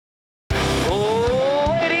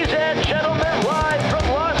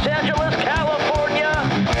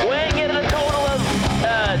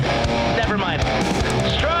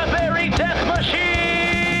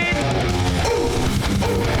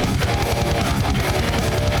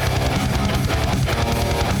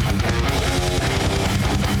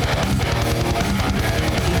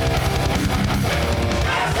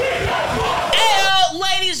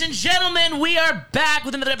are back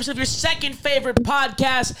with another episode of your second favorite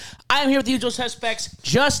podcast. I am here with the usual suspects: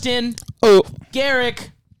 Justin,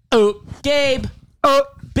 Garrick, Gabe.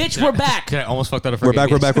 Bitch, we're back. I almost fucked that up. We're back.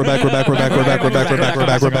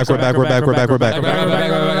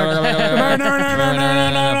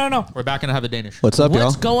 No. We're back and I have a Danish. What's up, y'all?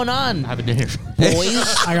 What's going on, I have a Danish.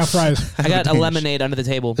 boys? I got fries. I got a lemonade under the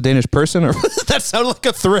table. A Danish person? Or that sounded like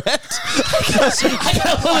a threat.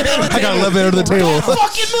 I got a lemonade under the table.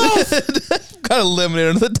 Fucking move! Got a lemonade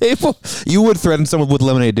under the table. You would threaten someone with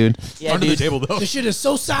lemonade, dude. Yeah, Under dude. the table, though. This shit is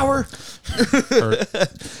so sour.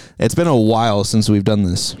 It's been a while since we've done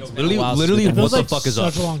this. Literally, Wow, literally It what feels the like fuck is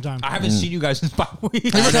up? such a long time. I haven't seen you guys in 5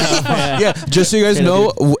 weeks. Yeah, just so you guys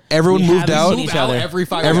know, everyone We moved haven't out. seen each other. Every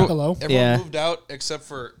 5 Everyone- Hello. Everyone Yeah. moved out except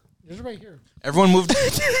for It's right here. everyone moved.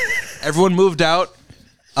 Everyone moved out,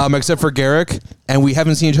 except for Garrick, and we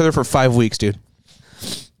haven't seen each other for 5 weeks, dude.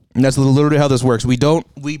 And that's literally how this works.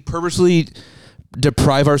 We purposely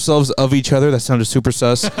deprive ourselves of each other. That sounded super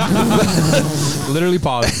sus. Literally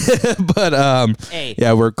pause. But Hey.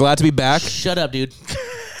 yeah, we're glad to be back. Shut up, dude.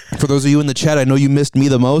 For those of you in the chat, I know you missed me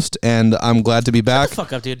the most, and I'm glad to be back.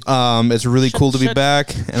 Fuck up, dude. It's really cool to be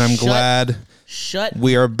back, and I'm glad Shut.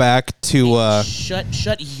 we are back to.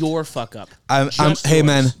 Shut your fuck up. Hey yours.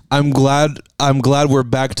 man, I'm glad we're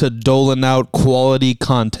back to doling out quality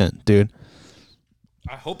content, dude.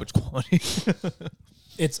 I hope it's quality.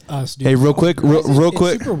 It's us, dude. Hey, real quick, It's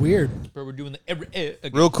super weird. Bro, we're doing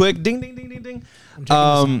real quick, ding ding ding ding ding.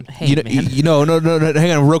 Hey, You know, man. no,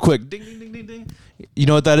 hang on, real quick, ding ding ding ding ding. You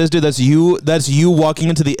know what that is, dude? That's you walking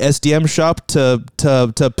into the SDM shop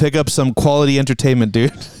to pick up some quality entertainment,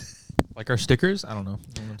 dude. Like our stickers? I don't know.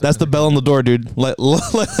 That's the bell on the door, dude. Like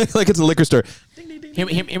it's a liquor store. Hear me, dude. Ding,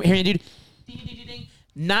 ding, ding, ding.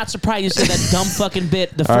 Not surprised you said that dumb fucking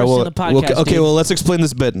bit the All right, first well, in the podcast. okay, dude. well, let's explain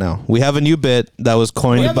this bit now. We have a new bit that was We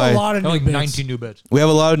coined have by. a lot of new Like bits. 19 new bits. We have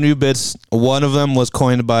a lot of new bits. One of them was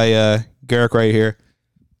coined by Garrick right here.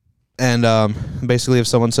 And basically, if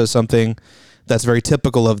someone says something that's very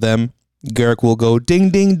typical of them, Garrick will go ding,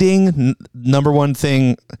 ding, ding. Number one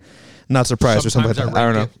thing, not surprised or something like Sometimes that. I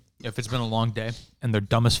don't know. rank it if it's been a long day and they're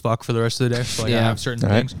dumb as fuck for the rest of the day. So like I Yeah. have certain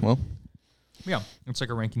All right. things. Well, Yeah, it's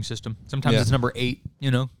like a ranking system. Sometimes Yeah. it's number 8, a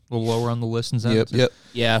little lower on the list. And yep.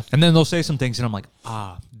 Yeah. And then they'll say some things and I'm like,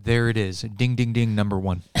 there it is. Ding, ding, ding, number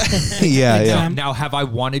 1. Yeah. Now, have I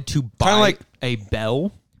wanted to buy like- a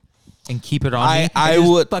bell and keep it on me? I And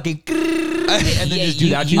just would- fucking and then just do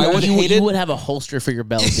that. You, I would hate you it. would have a holster for your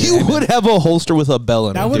belt, dude. You would have a holster with a bell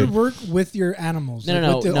in That it, would dude. work with your animals. No, like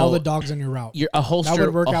no, with no. all the dogs on your route. You're a holster. That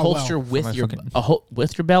would work a out holster well. with My your fucking-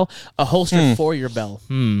 with your bell. A holster for your bell.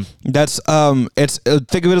 That's it's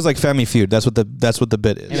think of it as like Family Feud. That's what the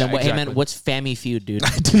bit is. Hey, man, hey, exactly. man, what's Fammy Feud, dude? I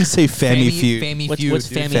didn't say Family Feud. Fammy What's- feud. what's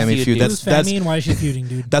dude. Fammy Family Feud, Feud. dude? Who's Fammy and why is she feuding,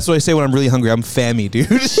 dude? That's what I say when I'm really hungry. I'm fammy, dude.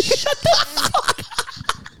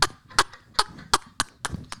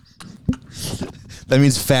 That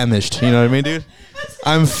means famished. You know what I mean, dude?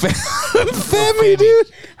 I'm fammy, dude.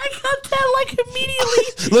 I got that like immediately.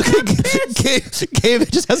 Look at Gabe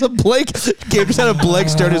just has a blank. Gabe just had a blank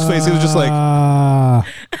stare on his face. He was just like,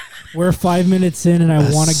 We're 5 minutes in and I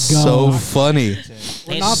want to go. so funny.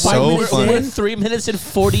 We're not So 5 minutes funny. We're in. 3 minutes and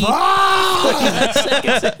 40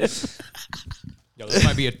 seconds. Yo, this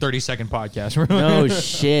might be a 30-second podcast. No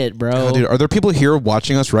shit, bro. Oh, dude, are there people here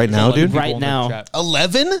watching us right now, dude? Right now.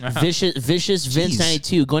 11? Vicious Vince Jeez.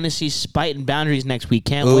 92 going to see Spite and Boundaries next week.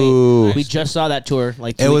 Can't Ooh. wait. We just saw that tour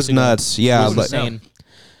like 2 It weeks was ago. nuts. Yeah, It was but insane.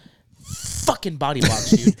 Fucking body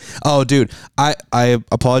box, dude. oh, dude, I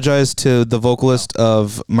apologize to the vocalist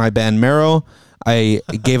of my band Marrow. I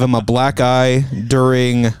gave him a black eye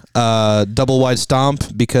during Double Wide Stomp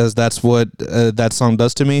because that's what that song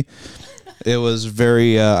does to me. It was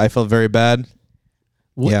very. I felt very bad.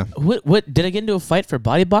 What, Yeah. What did I get into a fight for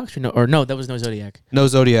body box or no? Or no, that was no Zodiac. No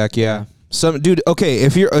Zodiac. Yeah. Some dude. Okay.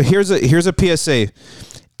 If you're here's a PSA.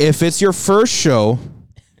 If it's your first show,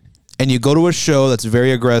 and you go to a show that's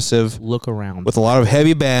very aggressive Look around. with a lot of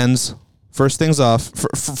heavy bands, first things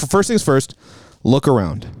first, look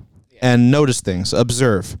around and notice things.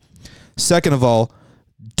 Observe. Second of all,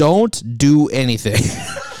 don't do anything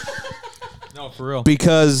No, for real.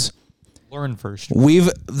 because Learn first. we've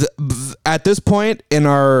at this point in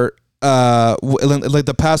our like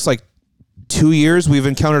the past like 2 years, we've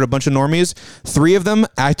encountered a bunch of normies. 3 of them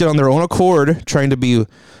acted on their own accord, trying to be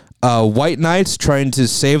white knights, trying to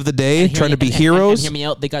save the day, trying to be heroes. And hear me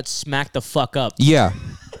out. They got smacked the fuck up. Yeah.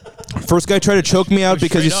 First guy tried to choke me out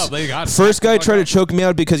because straight up, they got first smacked the guy fuck tried to up. choke me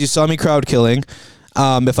out because you saw me crowd killing.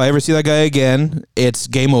 If I ever see that guy again, it's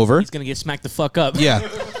game over. He's gonna get smacked the fuck up. Yeah.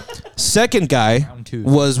 Second guy Round 2.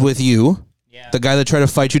 was with you. The guy that tried to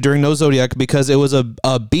fight you during No Zodiac because it was a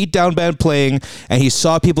beatdown band playing, and he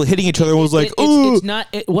saw people hitting each other and was like, "Ooh!" It's not.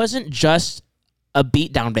 It wasn't just a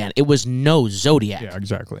beatdown band. It was No Zodiac. Yeah,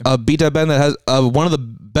 exactly. A beatdown band that has one of the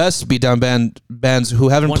best beatdown bands who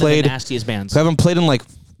haven't One played of the nastiest bands. who haven't played in like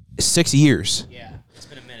 6 years. Yeah, it's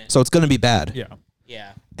been a minute. So it's gonna be bad. Yeah.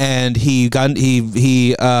 Yeah. And he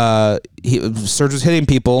Surge was hitting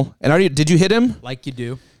people. And did you hit him? Like you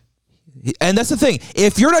do. And that's the thing.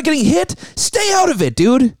 If you're not getting hit, stay out of it,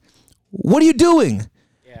 dude. What are you doing?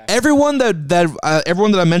 Yeah. Everyone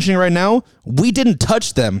that I'm mentioning right now, we didn't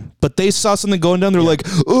touch them, but they saw something going down. They're like,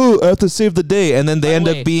 "Oh, I have to save the day," and then they end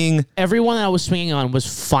up being Everyone that I was swinging on was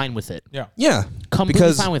fine with it. Yeah. Completely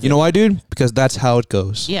because fine with you it. know why, dude? Because that's how it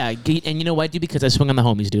goes. Yeah, and you know what, dude? Because I swing on the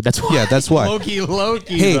homies, dude. That's why. Yeah, that's why. Loki,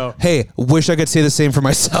 Hey, wish I could say the same for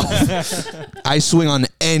myself. I swing on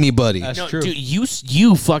anybody. That's No, true. dude,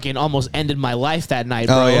 you fucking almost ended my life that night,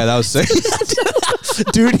 bro. Oh yeah, that was sick.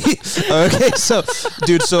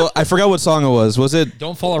 Dude, so I forgot what song it was. Was it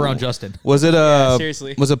Don't fall around Justin.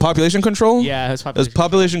 seriously. Was it Population Control? Yeah, it was It was Population.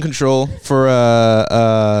 Population Control for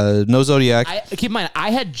No Zodiac. Keep in mind,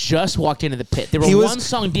 I had just walked into the pit. There were He was- one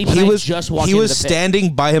song deep, and I just walked he into was the pit.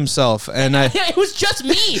 standing by himself, and I Yeah, it was just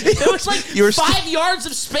me. There was like You were 5 yards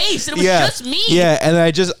of space, and it was yeah, just me. yeah, and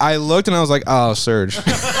I looked and I was like, oh, Surge.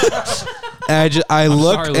 And I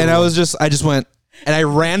looked sorry, and little I just went and I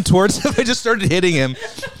ran towards him. I just started hitting him,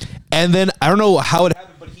 and then I don't know how it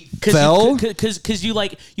happened, but he fell. Because you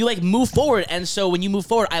move forward, and so when you move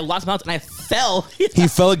forward, I lost my balance and I fell. He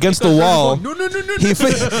fell against the wall. No.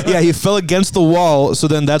 He fell against the wall. So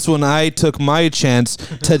then that's when I took my chance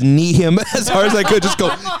to knee him as hard as I could. Just go,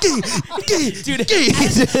 Dude,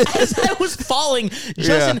 as I was falling,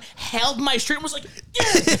 Justin held my shirt and was like,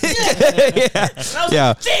 yeah. And I was Yeah.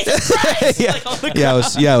 like, Jesus Christ! Yeah. Like, on the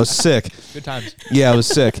Yeah, it was sick. Good times. Yeah, it was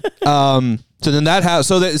sick. So then that house.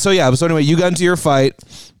 So anyway, you got into your fight.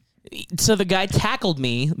 So the guy tackled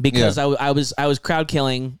me because Yeah. I was crowd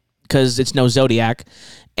killing because it's No Zodiac,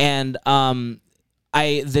 and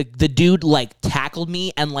the dude like tackled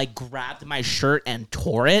me and like grabbed my shirt and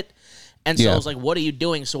tore it, and so Yeah. I was like, "What are you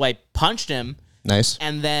doing?" So I punched him, Nice.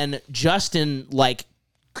 and then Justin like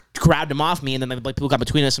grabbed him off me, and then like people got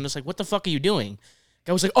between us. I'm just like, "What the fuck are you doing?"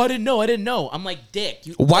 I was like, "Oh, I didn't know." I'm like, "Dick,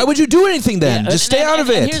 you, Why would you do anything then? Yeah, Just stay and- out of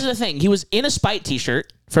and it. here's the thing: he was in a Spite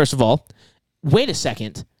T-shirt. First of all, wait a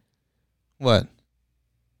second. What?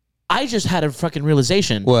 I just had a fucking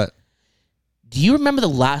realization. What? Do you remember the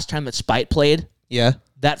last time that Spite played? Yeah.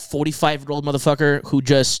 That 45-year-old motherfucker who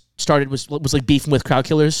just started was like beefing with crowd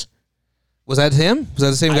killers? Was that him? Was that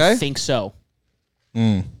the same guy? I think so.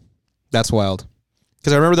 That's wild.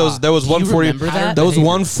 Because I remember there was do you one 40. remember that? There was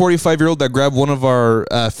one 45-year-old that grabbed one of our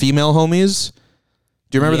female homies.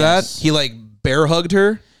 Do you remember Yes. that? He like bear hugged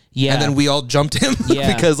her. Yeah. And then we all jumped him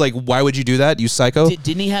Yeah. because like, why would you do that? You psycho.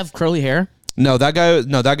 Didn't he have curly hair? No, that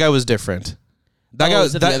guy was different. That Oh, guy,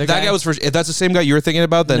 is it the other that guy? guy was for. If that's the same guy you were thinking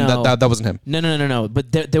about, then No. that wasn't him. No.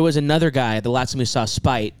 But there was another guy the last time we saw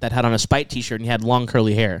Spite that had on a Spite T-shirt and he had long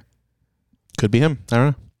curly hair. Could be him. I don't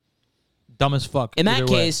know. Dumb as fuck. In that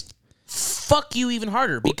Either way. case, fuck you even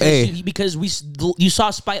harder because Hey. you saw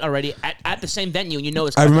Spite already at the same venue and you know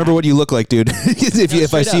it's. I remember what you look like, dude.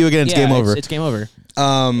 if I see you again, it's game over. It's game over.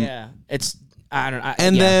 Yeah, it's I don't.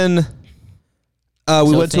 And yeah. then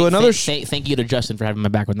we So went to another. Thank you to Justin for having my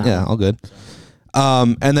back with that. Yeah, one. all good.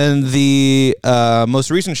 And then the most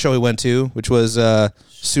recent show we went to, which was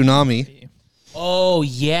Tsunami. Oh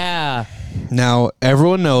yeah, Now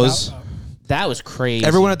everyone knows. that was crazy.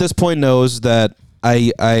 Everyone at this point knows that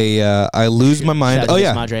I lose my mind. Shout out Oh to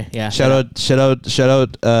yeah, Madre. Yeah. shout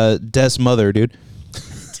out Des Mother, dude.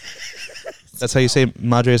 That's how you say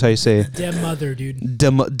Madre. Is how you say it. Dem Mother, dude.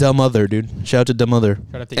 Dumb Mother, dude. Shout out to Dumb Mother.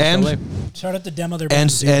 Shout out to And Isolde. Shout out to Dem Mother. and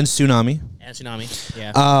dude. Tsunami. And Tsunami.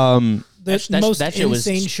 Yeah. The that- most that shit was-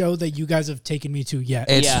 insane show that you guys have taken me to yet.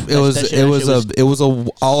 It that was shit was it was a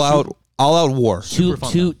all out war.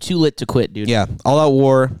 too lit to quit, dude. Yeah, all out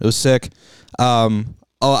war. It was sick.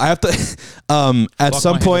 I have to. At Fuck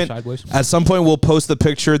some my hand point, sideways. we'll post the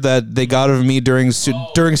picture that they got of me during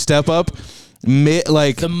Step Up.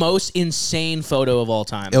 Like The most insane photo of all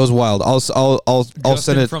time. it was wild. I'll send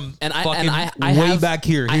Justin it. from And I way have, back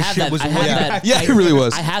here. I His have shit that, was I way have back. that, Yeah, it really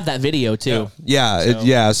was. I have that video too.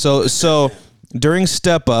 Yeah, So during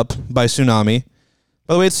Step Up by Tsunami.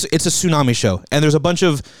 By the way, it's a Tsunami show, and there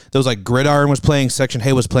was like Gridiron was playing, Section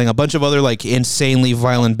Hay was playing, a bunch of other like insanely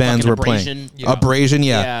violent bands Fucking were playing. Abrasion. Yeah. Abrasion,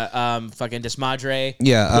 yeah. Fucking Desmadre.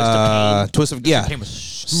 Yeah, Twist of Pain. Twist of yeah, Game was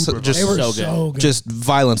super just They were so so good. just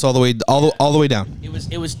violence all the way all the way down.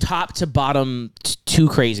 It was top to bottom too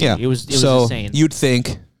crazy. Yeah, It was so insane. you'd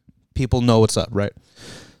think people know what's up, right?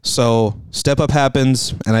 So step up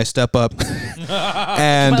happens, and I step up,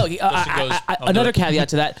 and Well, another caveat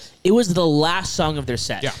to that: it was the last song of their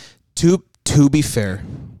set. Yeah. to be fair,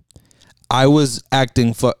 I was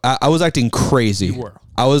acting I was acting crazy. You were.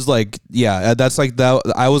 I was like, yeah, that's like that.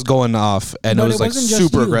 I was going off, and But it was like wasn't just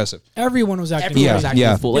super you. aggressive. Everyone was acting. Everyone Yeah, was acting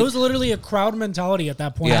yeah. a fool. It Like, was literally a crowd mentality at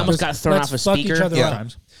that point. Yeah. I almost got thrown Let's off a fuck each speaker. other Yeah. up.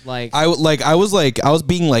 like I was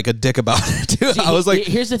being like a dick about it too. I was like,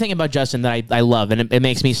 here's the thing about Justin that I love, and it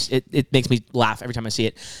makes me laugh every time I see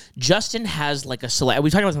it. Justin has like a select. We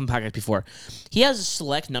talked about this on the podcast before. He has a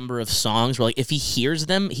select number of songs where, like, if he hears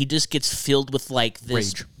them, he just gets filled with like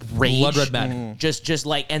this rage. Blood red mad. Just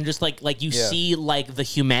like you Yeah. see like the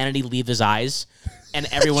humanity leave his eyes, and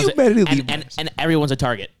everyone's Humanity leave and everyone's a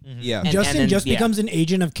target. yeah. And- Justin then- just yeah. becomes an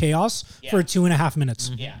agent of chaos for 2.5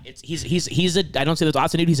 minutes. Yeah, he's a. I don't say this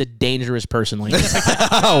often, dude. He's a dangerous person. Like,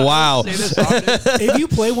 Oh wow. If you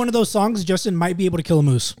play one of those songs, Justin might be able to kill a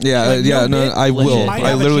moose. Yeah, Like, yeah. no No, bit, I will. legit. might I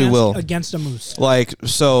have a literally chance will. against a moose. Like,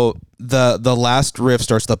 so the last riff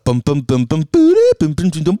starts the bum bum bum bum boo bum bum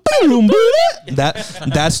bum boom boo.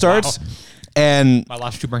 That starts, and My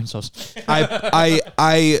last 2 brain cells.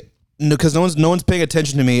 I because no one's paying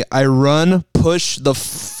attention to me. I run, push the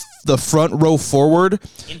front row forward.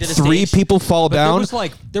 Into the 3 stage. people fall But down.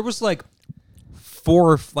 there was like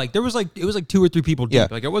 4, like there was like it was like 2 or 3 people deep. Yeah.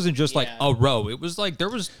 Like it wasn't just like Yeah. a row. It was like there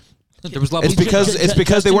was levels. It's because they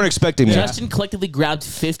Justin- weren't expecting me. Justin collectively grabbed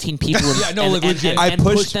 15 people and, Yeah, no, and, like, and, legit. and, I and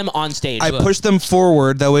pushed- pushed them on stage. I pushed them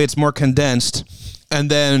forward. That way, it's more condensed. And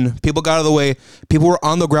then people got out of the way. People were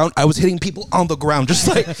on the ground. I was hitting people on the ground, just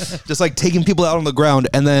like taking people out on the ground.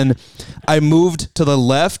 And then I moved to the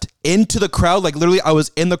left into the crowd. Like literally, I was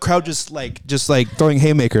in the crowd, just like throwing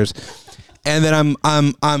haymakers. And then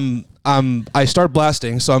I start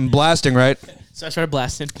blasting. So I'm blasting, right? So I started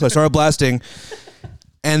blasting. So I started blasting,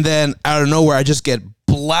 and then out of nowhere, I just get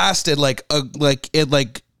blasted like side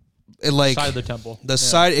of the temple. the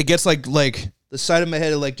side. It gets like the side of my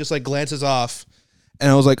head. It like just like glances off, and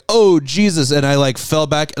I was like, "Oh Jesus!" And I like fell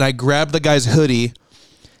back, and I grabbed the guy's hoodie,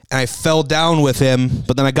 and I fell down with him.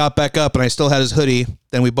 But then I got back up, and I still had his hoodie.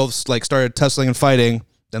 Then we both like started tussling and fighting.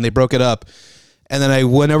 Then they broke it up, and then I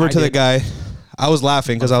went over to the guy. I was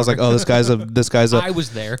laughing because I was like, "Oh, this guy's a I was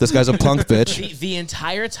there. this guy's a punk bitch." The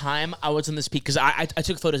entire time I was in this peak, because I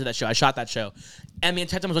took photos of that show. I shot that show. And the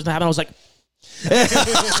entire time I was going to happen, I was like,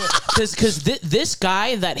 because this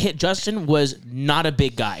guy that hit Justin was not a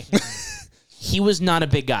big guy. He was not a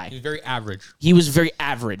big He guy. was very average. He was very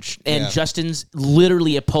average. And Yeah. Justin's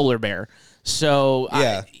literally a polar bear. So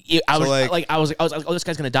Yeah. I So, was like- like, I was like, oh, this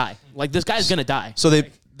guy's going to die. Like, this guy's going to die. So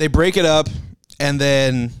they break it up, and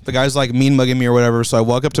then the guy's like mean mugging me or whatever. So I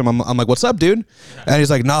walk up to him. I'm like, "What's up, dude?" And he's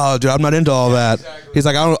like, "No, dude, I'm not into all that." He's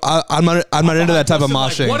like, I'm not into that type of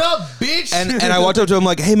moshing." What up, bitch? And I walked up to him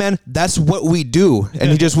like, "Hey, man, that's what we do." And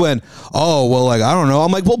he just went, "Oh, well, like I don't know."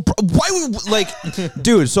 I'm like, "Well, bro, why would like,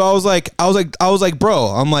 dude?" So I was like, "Bro,"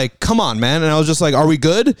 I'm like, "Come on, man." And I was just like, "Are we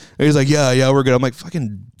good?" And he's like, "Yeah, we're good." I'm like,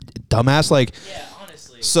 "Fucking dumbass, like." Yeah,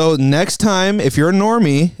 honestly. So next time, if you're a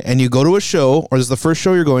normie and you go to a show, or this is the first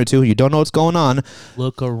show you're going to, you don't know what's going on,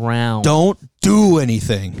 Look around. don't do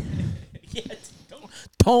anything.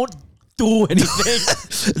 Don't do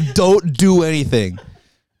anything. Don't do anything.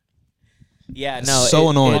 Yeah, no. So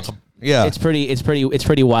annoying. Yeah. It's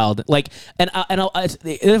pretty wild. Like,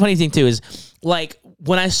 the other funny thing too is, like,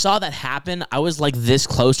 when I saw that happen, I was like this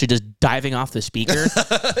close to just diving off the speaker.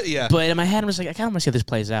 Yeah. But in my head, I was like, I kind of want to see how this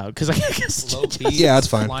plays out because I guess Yeah, that's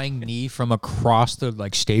fine. Flying knee from across the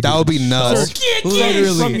like stage. That would be nuts.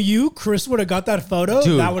 Literally. From you, Chris would have got that photo.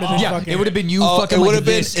 Dude, That would have been yeah, fucking. it would have been you. Oh, fucking it would like have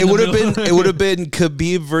been. this It in the would have middle. been. It would have been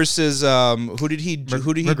Khabib versus who did he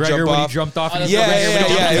McGregor jump when off? he jumped off. Yeah.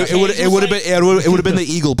 It would have been. It would have been the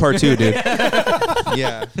Eagle Part 2, dude.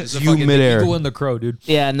 Yeah, just you midair. Eagle and the crow, dude.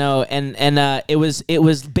 Yeah, no, and it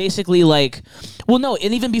was basically like, well, no,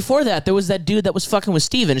 and even before that, there was that dude that was fucking with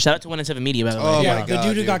Steven. Shout out to 107 Media, by the way. Oh yeah, my the God, dude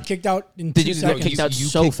who dude. got kicked out in The 2 dude got seconds. kicked out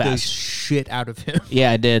so kicked the fast. shit out of him.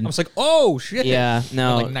 Yeah, I did. I was like, oh shit. Yeah,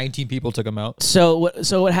 no. And like 19 people took him out. So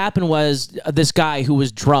what happened was this guy who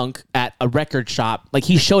was drunk at a record shop, like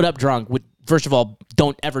he showed up drunk. First of all,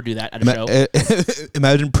 don't ever do that at a show.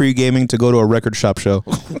 Imagine pre-gaming to go to a record shop show.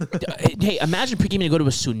 Hey, imagine pre-gaming to go to a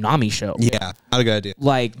Tsunami show. Yeah, not a good idea.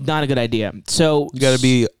 Like, not a good idea. So You got to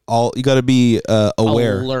be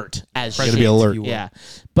aware. alert as You shit. gotta be alert. Yeah.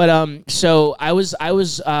 But so I was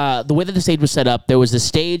the way that the stage was set up, there was the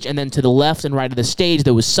stage, and then to the left and right of the stage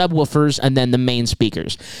there was subwoofers and then the main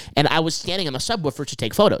speakers. And I was standing on the subwoofer to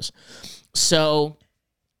take photos. So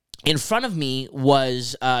in front of me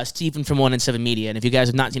was Steven from 197 Media. And if you guys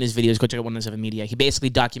have not seen his videos, go check out 197 Media. He basically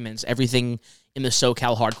documents everything in the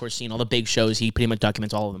SoCal hardcore scene, all the big shows. He pretty much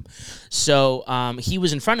documents all of them. So he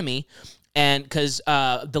was in front of me. And because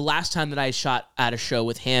the last time that I shot at a show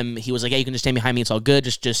with him, he was like, "Yeah, you can just stand behind me. It's all good.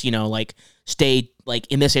 Just like stay like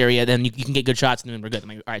in this area. Then you can get good shots, and then we're good." I'm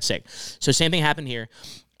like, "All right, sick." So same thing happened here.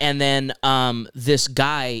 And then this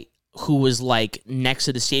guy who was like next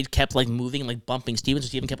to the stage kept like moving, like bumping Steven. So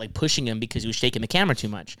Steven kept like pushing him because he was shaking the camera too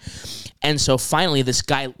much. And so finally, this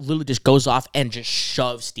guy literally just goes off and just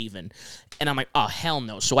shoves Steven. And I'm like, "Oh hell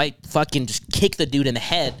no!" So I fucking just kick the dude in the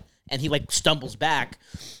head, and he like stumbles back.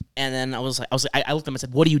 And then I looked at him and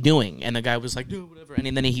said, "What are you doing?" And the guy was like, "Dude, whatever."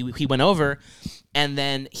 And then he went over, and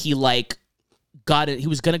then he like got it. He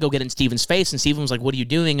was gonna go get in Steven's face, and Steven was like, "What are you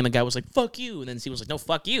doing?" And the guy was like, "Fuck you." And then Steven was like, "No,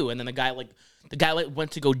 fuck you." And then the guy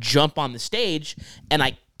went to go jump on the stage, and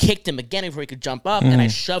I kicked him again before he could jump up, and I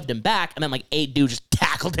shoved him back, and then like 8 dudes just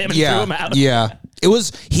tackled him and threw him out. Yeah. It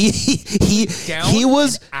was he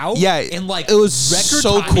was out. Yeah, in like it was record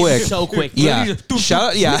so time. quick. So quick. Yeah. Shout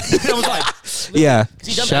out. Yeah. I was like, Yeah.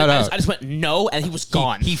 He jumped Shout in, out. I just went no, and he was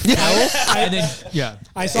gone. he fell, and then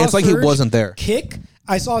I saw It's like he Serge wasn't there. kick.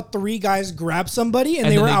 I saw 3 guys grab somebody, and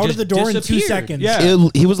they then were they out of just the door in 2 disappeared. seconds. Yeah.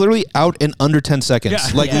 He was literally out in under 10 seconds.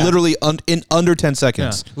 Yeah. Like Yeah. literally in under 10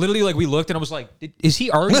 seconds. Literally, like we looked, and I was like, "Is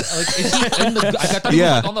he already? Like, is he in the?" I thought he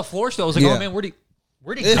Yeah. was like on the floor still. I was like, Yeah. "Oh man, where'd he go?"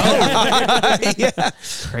 Yeah.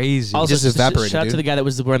 Crazy. Also, just evaporated, Shout out dude. to the guy that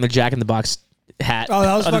was wearing the Jack in the Box hat. Oh,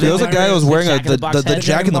 that was fucking There was a guy that was wearing Jack in the Box the head.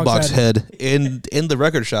 Jack in the Box head. head in the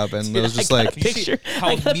record shop, and it was just I like, got a picture. How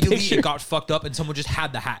I got a immediately picture. it got fucked up, and someone just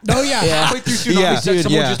had the hat. Oh yeah. Halfway through Tsunami Yeah. set, Dude,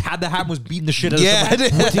 someone yeah. just had the hat and was beating the shit out of yeah, someone.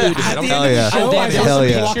 dude. At the end Hell of the yeah. show, I saw Hell some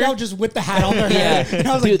yeah. walk out just with the hat on their head. And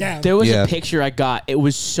I was like, Dude, damn. there was Yeah. a picture I got. It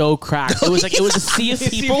was so cracked. It was like it was a sea of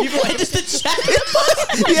people. And just the Jack in the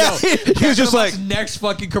Box. Yeah, he was just like, next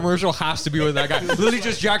fucking commercial has to be with that guy. Literally,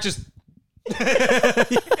 just Jack just.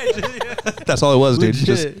 that's all it was, dude.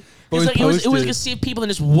 Just It was like it was like a sea of people and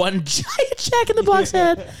just one giant Jack in the Box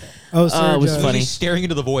head. Oh, Serge, it was funny. He's staring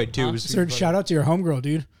into the void too. It was Serge, shout out to your homegirl,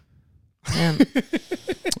 dude. Man,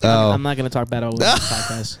 oh, I'm not gonna talk bad about this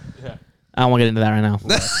podcast. I don't want to get into that right now.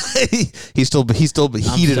 he's still heated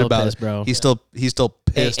still about pissed, it, bro. He's still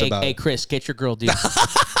pissed hey, about hey, it. Chris, get your girl, dude.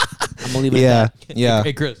 I'm gonna leave it Yeah, at that. yeah.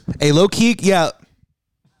 Hey Chris. Hey, low key, yeah.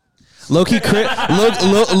 Low key, Chris.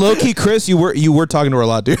 Low key, Chris. You were talking to her a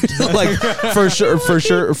lot, dude. Like for sure,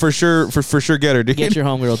 get her, dude. Get your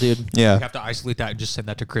homegirl, dude. You Yeah. have to isolate that and just send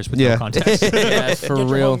that to Chris with Yeah. no context. Yeah, for Get your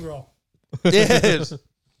real. homegirl. Yes.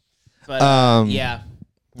 But yeah.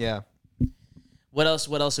 Yeah. What else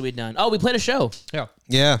have we done? Oh, we played a show. Yeah.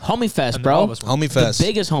 Yeah. Homie Fest, And all bro. of us went. Homie Fest. The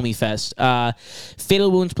biggest Homie Fest.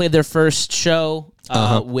 Fatal Wounds played their first show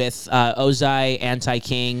with Ozai,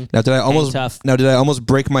 Anti-King. Now did I almost Tough.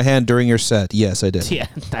 break my hand during your set? Yes, I did. Yeah,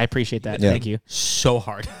 I appreciate that. Yeah. Thank you. So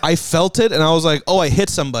hard. I felt it and I was like, "Oh, I hit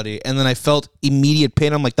somebody." And then I felt immediate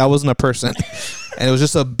pain. I'm like, "That wasn't a person." And it was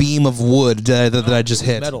just a beam of wood that I just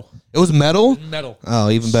hit. Metal. It was metal? Metal. Oh,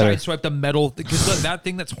 even better. Sideswipe the metal because that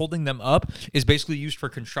thing that's holding them up is basically used for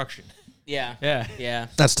construction. Yeah. Yeah. Yeah.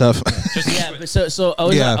 That's tough. Yeah, but so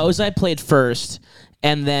Ozai, Yeah. Ozai played first,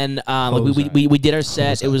 and then like we did our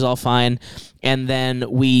set. It was all fine, and then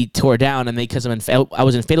we tore down. And because I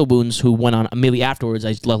was in Fatal Wounds, who went on immediately afterwards.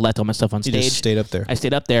 I left all my stuff on You stage. just stayed up there. I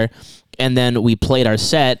stayed up there, and then we played our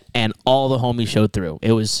set, and all the homies showed through.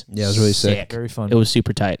 It was Yeah, it was really sick. Very fun. It was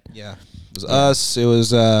super tight. Yeah. It was us. It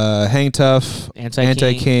was Hang Tough, Anti-King.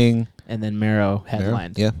 Anti-King. And then Marrow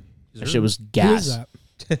headlined. Yeah. That shit was Who gas. is that?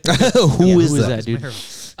 Who is who that? dude?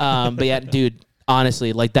 But yeah, dude.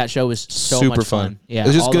 Honestly, like that show was so Super much fun. Yeah, It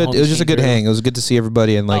was just all the good. It was homies just a came good through. hang. It was good to see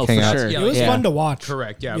everybody and like Oh, hang for out. sure. Yeah, It was Yeah. fun to watch.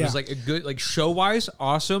 Correct. Yeah. It Yeah. was like a good, like show wise,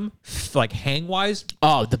 awesome. Like hang wise,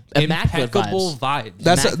 Oh, the immaculate impeccable vibes. vibes.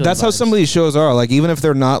 That's Immaculate how vibes. some of these shows are. Like even if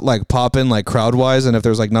they're not like popping like crowd wise, and if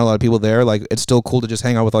there's like not a lot of people there, like it's still cool to just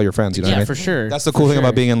hang out with all your friends. You know Yeah, what I mean? for sure. That's the For cool thing sure.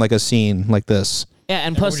 about being in like a scene like this. Yeah,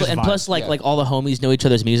 and plus, just vibes. like Yeah. like all the homies know each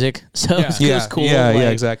other's music, so Yeah. it was cool. Yeah, like,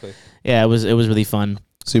 exactly. Yeah, it was really fun.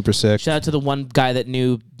 Super sick. Shout out to the one guy that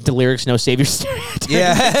knew the lyrics "No Saviors."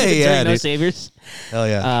 Yeah, yeah, No dude. Saviors. Hell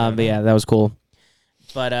yeah. But yeah, that was cool.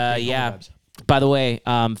 But yeah. By the way,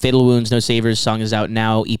 Fatal Wounds, No Saviors song is out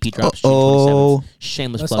now. EP drops June 27th.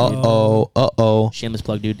 Shameless Let's plug. go. Dude. Oh. Shameless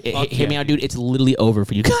plug, dude. Fuck Hear me yeah, out, dude. It's literally over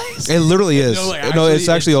for you guys. It literally is. No, like, No, it's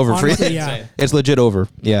actually, actually over for you. Honestly, yeah. It's legit over.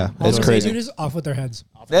 Yeah, All it's I'm saying, dude, crazy. is off with their heads.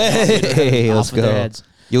 Hey, let's Off with their go. heads.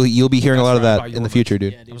 You'll be hearing a lot of That's that right, I bought in the your future,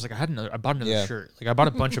 dude. I was like, I bought another Yeah. shirt. Like I bought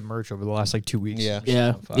a bunch of merch over the last like 2 weeks. Yeah.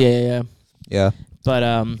 Yeah. Fuck. Yeah. Yeah.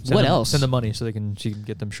 But what else? Send the money so she can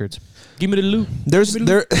get them shirts. Give me the loot. There's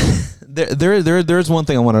there's one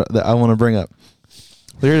thing I want to bring up.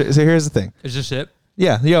 So here's the thing. Is this it?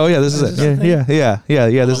 Yeah. This is it. Yeah.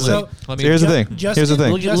 This is So- it. So here's the thing. Justin- Here's the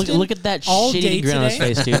thing. Look at that all day shitty grin on his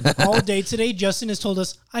today- face, dude. All day today, Justin has told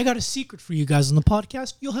us, I got a secret for you guys on the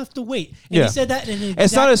podcast. You'll have to wait. And Yeah. he said that in an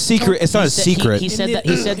It's not a exact secret. tone- It's not a He secret. said that.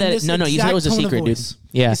 He said that. No, you said it was a secret, dude.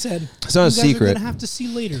 Yeah. He said, It's not a you guys secret. are going to have to see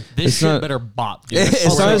later. This It's shit not- better bop. Dude. It's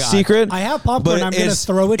Oh not my a God. secret. I have popcorn. But I'm going to it's-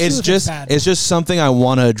 throw it to you It's if just it's bad. it's just something I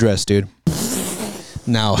want to address, dude.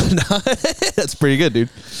 Now, that's pretty good, dude.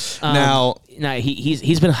 Now,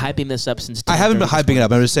 he's been hyping this up since. I haven't been hyping it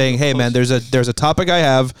up. I'm just saying, hey, man, there's a topic I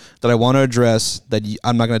have that I want to address that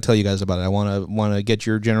I'm not going to tell you guys about it. I want to get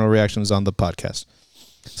your general reactions on the podcast.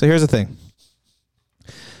 So here's the thing.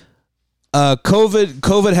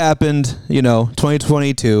 COVID happened,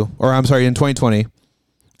 2022, or I'm sorry, in 2020.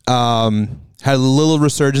 Had a little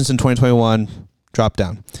resurgence in 2021, dropped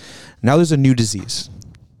down. Now there's a new disease.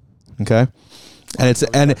 Okay? And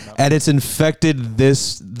it's infected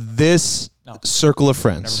this circle of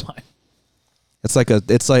friends. Never mind.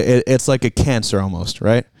 It's like a cancer almost,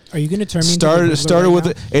 right? Are you going to turn me into the Started Googler with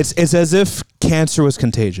right now? it's as if cancer was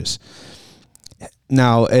contagious.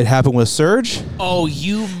 Now it happened with Serge. Oh,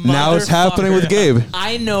 you! Now it's happening with Gabe.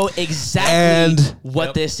 I know exactly And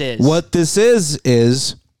what this is. What this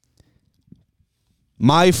is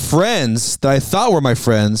my friends that I thought were my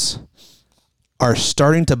friends are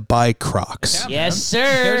starting to buy Crocs. Yes, sir.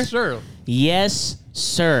 Yes, sir. Yes,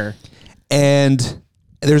 sir. And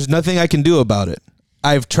there's nothing I can do about it.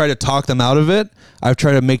 I've tried to talk them out of it. I've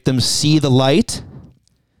tried to make them see the light.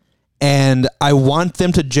 And I want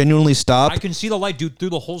them to genuinely stop. I can see the light, dude, through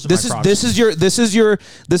the holes in This my is Crocs.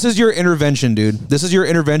 this is your intervention, dude. This is your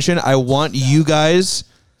intervention. I want you guys.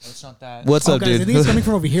 It's not that. What's Oh, up, guys, I dude? think it's coming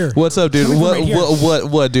from over here. What's up, dude? Coming from What right here.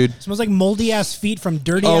 what, dude? Smells like moldy ass feet from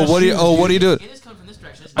dirty Oh, ass what do you? shoes, Oh, dude. what are you doing? It is coming from this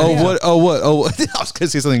direction. Oh, what? Oh, what? Oh, what? I was gonna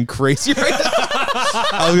say something crazy right now.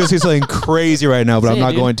 I was gonna say something crazy right now, but Say I'm it,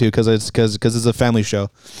 not dude. going to because it's a family show.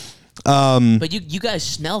 But you guys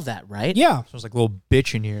smell that, right? Yeah. Smells like a little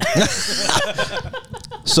bitch in here.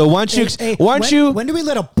 So why don't you? Hey, Why don't you? When do we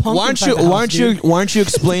let a punk Why don't inside you? the house, Why don't you? dude? Why don't you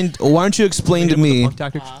explain? Why don't you explain to me Punk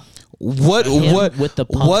tactics. what Him what with the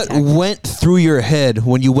pump what tactics. went through your head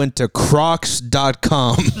when you went to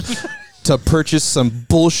Crocs.com to purchase some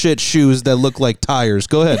bullshit shoes that look like tires?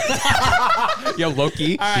 Go ahead. Yo,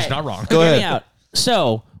 Loki, All right. he's not wrong. Go Hear me ahead. out.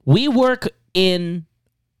 So we work in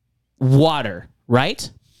water, right?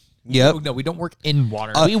 Yep. No, we don't work in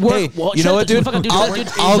water. We work- Hey, well, you shut know up, what, dude. dude? Fuck up, dude. I'll, Shut up,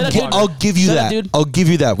 dude. I'll, Shut up, gi- dude. I'll give you Shut up, that. dude. I'll give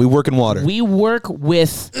you that. We work in water. We work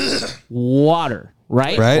with water,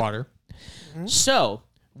 right? Right. Water. So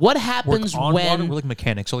what Work happens on when water. We're like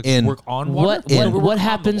mechanics. So like In. work on water. what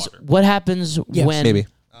happens? What happens Yes. when Maybe.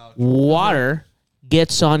 water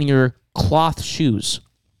gets on your cloth shoes?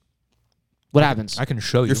 What happens? I can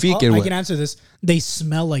show you. Your feet Oh, get I wet. can answer this. They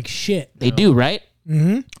smell like shit. They do, right?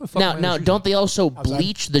 Fuck Now, my now, shoes. don't they also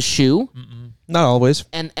bleach the shoe? Not always.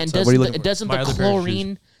 And what are you doesn't looking for? doesn't My the other pair of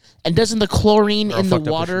chlorine and doesn't the chlorine They're all in the fucked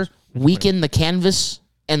up water issues. weaken the canvas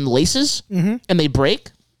and laces, and they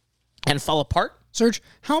break and fall apart? Serge,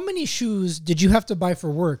 how many shoes did you have to buy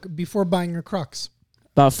for work before buying your Crocs?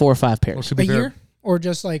 About 4 or 5 pairs. To A be fair, year? Or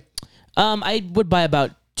just like, I would buy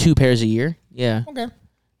about 2 pairs a year. Yeah, okay.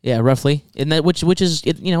 yeah, roughly, and that which is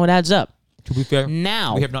it adds up. To be fair,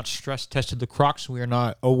 Now, we have not stress tested the Crocs. We are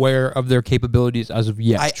not aware of their capabilities as of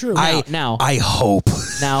yet. True. Now. I hope.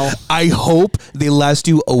 now, I hope they last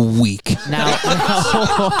you a week. now,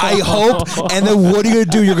 I hope. And then what are you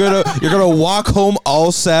gonna do? You're gonna walk home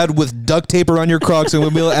all sad with duct tape around your Crocs, and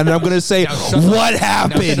I'm gonna say, "What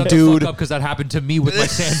happened, dude?" Because that happened to me with my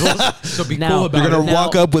sandals. So be Now- cool about You're gonna it. Now-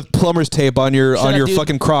 walk up with plumber's tape on your Shut up, dude.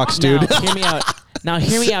 fucking Crocs, dude. Now, hear me out. Now,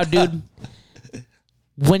 hear me out, dude.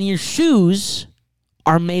 When your shoes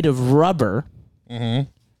are made of rubber,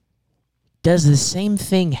 does the same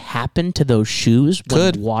thing happen to those shoes when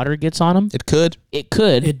Could. water gets on them? It could. It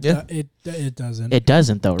could. It, Yeah. it doesn't. It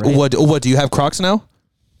doesn't, though, right? What? Do you have Crocs now?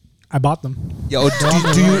 I bought them. Yeah.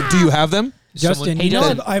 Do you have them? Justin, Hey, you know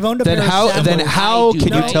Justin, I've owned a Then pair how? of Then sandals. how I do,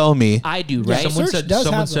 can you right? tell me? I do, Yeah, right? Someone Search said, does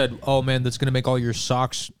someone have said, "Oh man, that's gonna make all your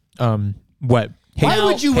socks wet." Why Now,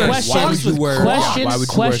 would you wear question- Why would socks you with wear? question- why would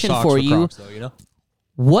you question wear socks for with you. Crocs, though, you know?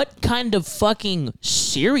 What kind of fucking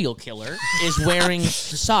serial killer is wearing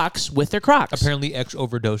socks with their Crocs? Apparently, X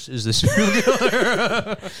overdose is the serial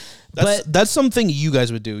killer. That's something you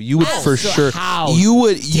guys would do. You would How? for So sure. how You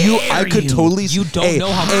would. I dare could you? totally. You don't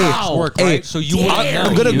know how Crocs work, right? So you wouldn't dare know.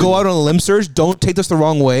 I'm gonna you. go out on a limb, Serge. Don't take this the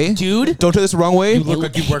wrong way, Dude. Don't take this the wrong way. You look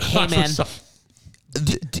like you wear Hey, Crocs man. with socks.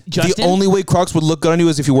 The Justin? only way Crocs would look good on you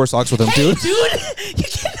is if you wore socks with them, Hey, dude. dude, you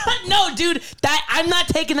cannot. No, dude, that I'm not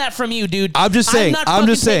taking that from you, dude. I'm just saying. not I'm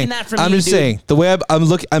just fucking saying. taking that from I'm you, just dude. saying. The way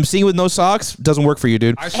I'm seeing with no socks doesn't work for you,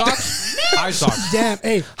 dude. High socks. High socks. Damn.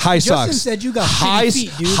 Hey, High Justin socks. said you got high, shitty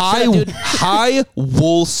feet, dude. high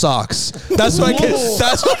wool socks. That's what I can. Wool.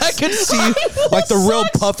 That's what I can see. Like the real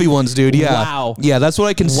puffy ones, dude. Yeah. Wow. Yeah, that's what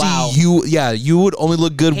I can Wow. see. You would only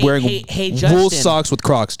look good Hey, wearing hey, wool Justin. socks with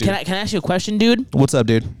Crocs, dude. Can I ask you a question, dude? What's up,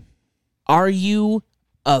 dude? Are you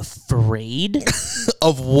afraid?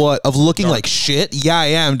 Of what? Of looking like shit? Yeah, I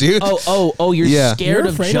am, dude. Oh, you're Yeah. scared You're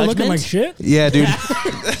of afraid of judgment? looking like shit? Yeah, dude.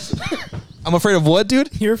 I'm afraid of what, dude?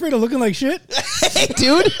 You're afraid of looking like shit? Hey,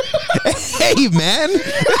 dude. Hey, man.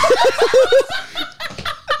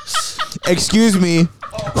 Excuse me.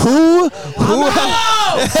 Who?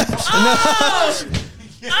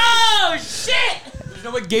 Oh shit! There's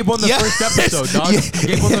no way Gabe won the Yeah. first episode, dog. Yeah.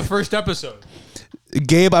 Gabe won the first episode.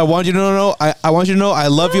 Gabe, I want you to know. I want you to know I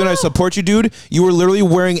love you and I support you, dude. You were literally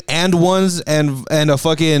wearing and ones and a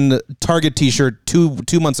fucking Target T-shirt two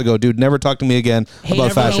months ago, dude. Never talk to me again Hey, about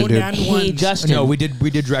never fashion, owned dude. and Hey, ones. Justin. No, we did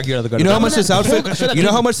drag you out of the gutter. You know how much gonna- this outfit? Shut up, You know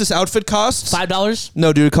dude. how much this outfit costs? $5?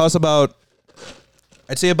 No, dude. It costs about.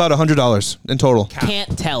 I'd say about $100 in total.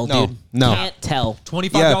 Can't tell, No, dude. no. Can't tell.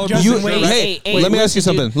 $25 Yeah, Justin, you. wait, Hey, hey, let me ask you listen,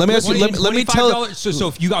 something. dude. Let me ask you. Let me tell. $25. So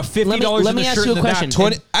if you got $50 Let in me the ask shirt you a and the question. back,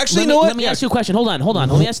 20 actually, Let you me, know what? Let me ask you a question. Hold on.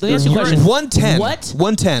 Let me ask you a question. 110. What?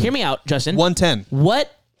 110. Hear me out, Justin. 110.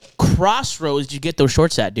 What crossroads did you get those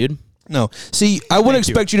shorts at, dude? No. See, I wouldn't Thank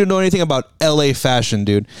you. expect you to know anything about LA fashion,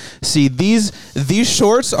 dude. See, these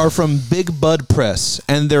shorts are from Big Bud Press,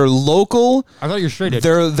 and they're local. I thought you were straight edge.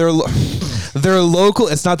 They're local.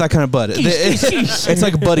 It's not that kind of bud. It's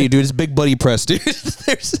like Buddy, dude. It's Big Buddy Press, dude.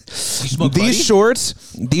 smoke Buddy? These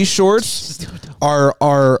shorts are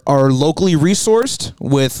locally resourced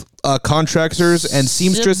with contractors and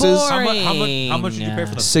seamstresses. How much did you pay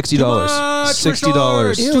for them? $60.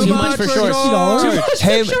 $60. Too much for shorts.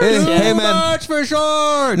 Hey, man. much for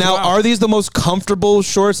shorts. Now, Wow. are these the most comfortable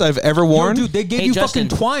shorts I've ever worn? Yo, dude, they gave Hey, you Justin.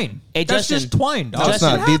 fucking twine. Hey, That's Justin. just twine, dog. No, it's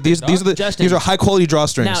Justin. not. Justin. These are high quality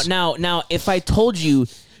drawstrings. Now, if I told you,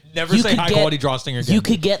 Never you say could high get- quality drawstring again. you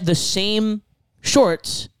could get the same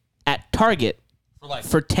shorts at Target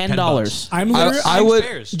for $10. I'm literally, I would.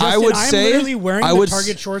 Justin, I would I'm say. literally wearing I the would.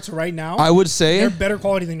 Target shorts right now. I would say. They're better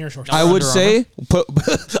quality than your shorts. I would Under say. Put.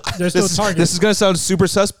 They're still this, Target. this is gonna sound super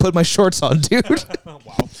sus. Put my shorts on, dude. Wow.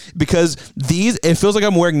 Because these, it feels like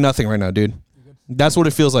I'm wearing nothing right now, dude. That's what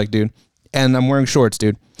it feels like, dude. And I'm wearing shorts,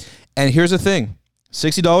 dude. And here's the thing: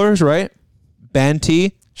 $60, right? Band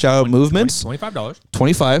tee. Shout out Movements. $25.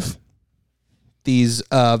 25. These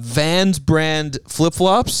Vans brand flip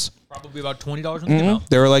flops. Probably about $20 when they came out.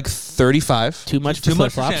 They were like 35. Too much Too for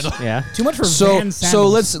much for flip-flops. sandals. Yeah. Too much for So Vans so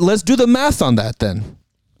sandals. let's do the math on that then.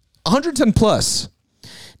 110 plus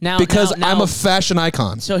Now, because now, I'm a fashion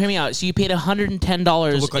icon. so hear me out. So you paid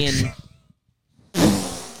 $110 look like in. shit.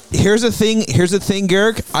 Here's the thing,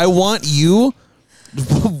 Garrick. I want you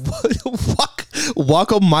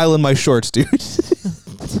walk a mile in my shorts, dude.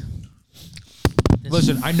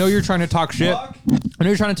 Listen, I know you're trying to talk shit. I know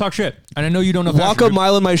you're trying to talk shit, and I know you don't know. Walk a fashion,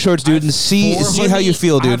 mile in my shorts, dude, and see how you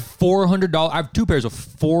feel, I dude. have $400. I have two pairs of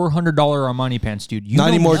 $400 Armani pants, dude. You Not know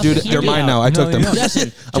anymore, nothing. dude. Hear They're me mine out. now. I took No, them. you're not.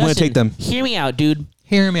 Justin, I'm gonna Justin, take them. Hear me out, dude.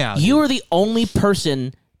 Hear me out. You are the only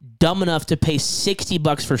person dumb enough to pay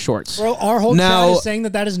 $60 for shorts. Bro, our whole Now- chat is saying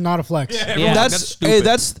that is not a flex. Yeah. That's stupid.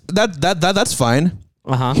 that's fine.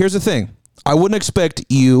 Uh-huh. Here's the thing. I wouldn't expect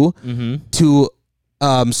you to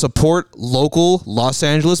support local Los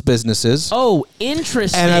Angeles businesses. Oh,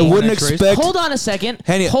 interesting. And I wouldn't X-rays. expect. Hold on a second.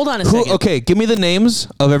 Henny, Hold on a who- second. Okay, give me the names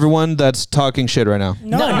of everyone that's talking shit right now.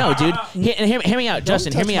 No, dude. Hear me out,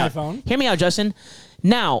 Justin. Hear touch me my out. phone. Hear me out, Justin.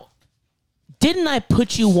 Now, didn't I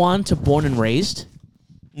put you on to Born and Raised?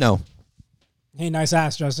 No, Hey, nice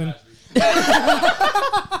ass, Justin.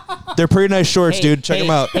 they're pretty nice shorts, dude. Check them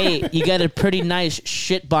out. Hey, you got a pretty nice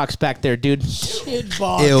shit box back there, dude. Kid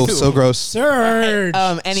box. Ew, so gross. Surge.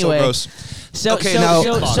 Anyway. So gross. So, Okay, now,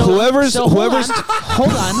 whoever's-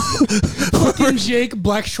 hold on. Fucking Jake,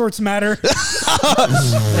 black shorts matter.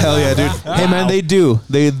 Hell yeah, dude. Hey man, they do.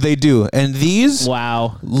 They do. And these,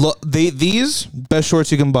 Wow. these best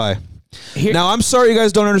shorts you can buy. Here- Now I'm sorry you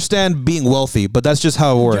guys don't understand being wealthy, but that's just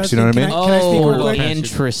how it works. Justin, you know what I can mean? I- Can speak real Oh, quick?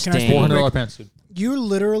 interesting. Can I speak real $400 pants, dude. You're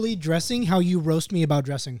literally dressing how you roast me about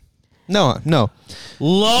dressing. No.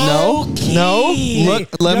 Low key. Look,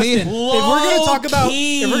 let me. Justin, if we're gonna talk about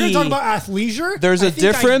Low-key. athleisure, There's I a think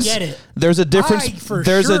I difference. get it. There's a difference. I for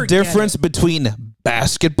There's sure a get difference it. between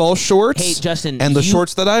basketball shorts. Hey, Justin, and the you-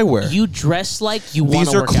 shorts that I wear. You dress like you want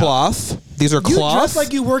These to are work out. cloth. These are You cloth. dress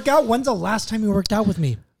like you work out. When's the last time you worked out with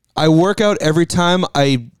me? I work out every time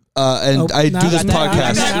I I do this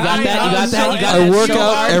podcast. I work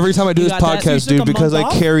out every time I do this podcast, So you dude, took a because month I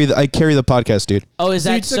off? carry the podcast, dude. Oh, is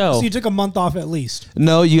that So you took a month off at least.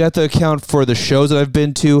 No, you have to account for the shows that I've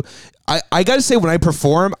been to. I got to say, when I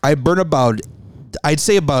perform, I burn about, I'd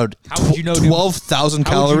say about How would you know, dude? 12,000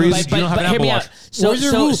 How would you know calories. that? You don't have an hear Apple me Watch. out. So, Where's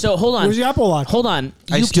your so, move? so hold on. Where's your Apple Watch? Hold on.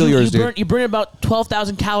 I steal yours, dude. You burn about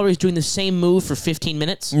 12,000 calories doing the same move for 15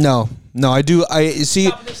 minutes. No, I do. I see.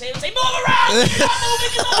 Stop and say, move around! Stop moving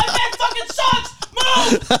because my band fucking sucks!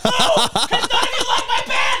 Move! Because none of you like my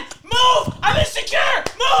band! Move! I'm insecure!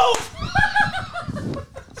 Move!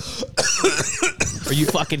 Are you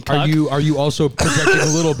fucking cuck. Are you also projecting a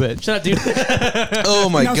little bit? Shut up, dude. Oh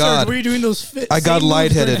my Now, Serge, god! were you doing those fit? I got same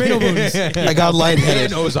moves during lightheaded. fatal wounds? I got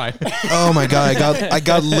lightheaded. Ozai. Oh my god! I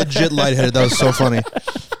got legit lightheaded. That was so funny.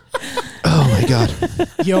 Oh my god!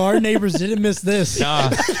 Yo, our neighbors didn't miss this. Nah.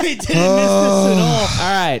 They didn't miss this at all. All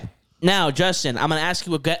right. Now, Justin, I'm going to ask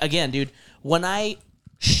you again, dude. When I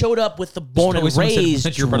showed up with the born and Always someone said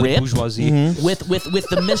raised you're part of the drip, bourgeoisie. with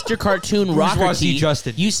the Mr. Cartoon rocker Bourgeoisie tee,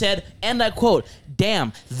 Justin. you said, and I quote,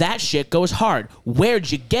 "Damn, that shit goes hard.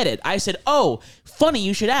 Where'd you get it?" I said, "Oh, funny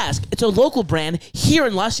you should ask. It's a local brand here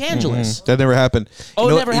in Los Angeles." That never happened. Oh, You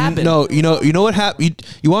know- it never happened. No, you know what happened.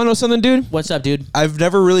 You want to know something, dude? What's up, dude? I've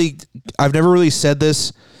never really said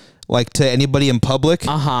this like to anybody in public,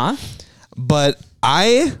 Uh-huh. but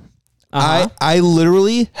I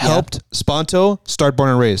literally helped Sponto start Born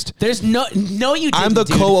and Raised. There's no you didn't, I'm the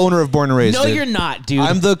dude. co-owner of Born and Raised. No, dude. you're not, dude.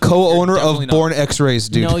 I'm the co-owner Definitely of not. Born X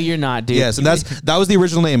Raised, dude. No, you're not, dude. Yes, and that was the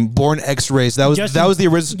original name, Born X Raised. That was Justin, the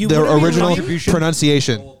you the wouldn't be original lying?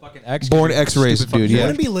 pronunciation. Fucking X. Born X Raised, Stupid dude. fucking Yeah.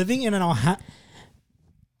 Wouldn't be living in an apartment.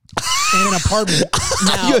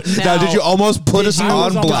 Now, did you almost put us you- I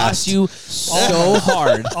on was blast? you so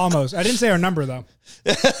hard. Almost. I didn't say our number though.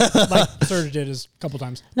 Like Serge did a couple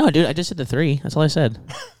times. No, dude, I just said the 3. That's all I said.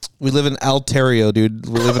 We live in Altario, dude.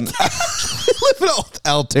 We live in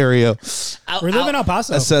Altario. We live in El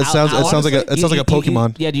Paso. It sounds like a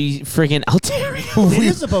Pokemon. Yeah, do you freaking Altaria? It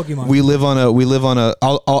is a Pokemon. We live on a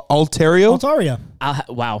Altario. Altaria.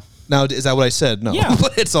 Wow. Now, is that what I said? No, Yeah.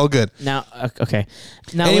 but it's all good. Now, okay.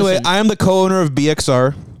 Now, Anyway, listen. I am the co-owner of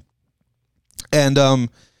BXR, and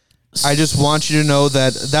I just want you to know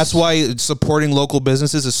that that's why supporting local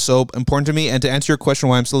businesses is so important to me. And to answer your question,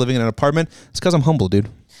 why I'm still living in an apartment, it's because I'm humble, dude.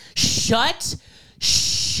 Shut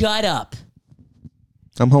up.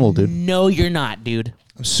 I'm humble, dude. No, you're not, dude.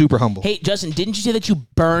 I'm super humble. Hey, Justin, didn't you say that you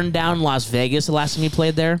burned down Las Vegas the last time you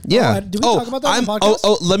played there? Yeah. did we talk about that on the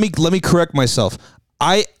podcast? Let me correct myself.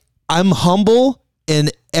 I'm humble in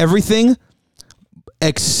everything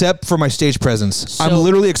except for my stage presence. I'm So-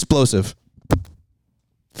 literally explosive.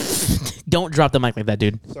 Don't drop the mic like that,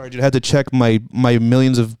 dude. Sorry, dude. I had to check my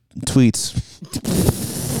millions of tweets.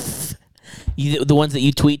 The ones that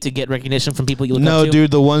you tweet to get recognition from people you look No, up to?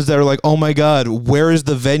 dude, the ones that are like, "Oh my god, where is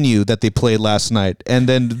the venue that they played last night?" And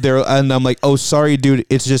then I'm like, "Oh, sorry, dude,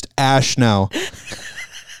 it's just Ash now."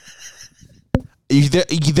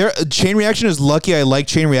 Chain Reaction is lucky. I like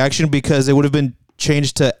Chain Reaction because it would have been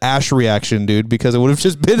changed to Ash Reaction, dude, because it would have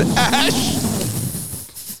just been Ash.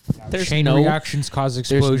 There's Chain no reactions cause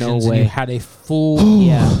explosions. no and way. you had a full.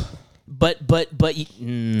 Yeah. But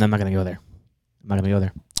I'm not going to go there. I'm not going to go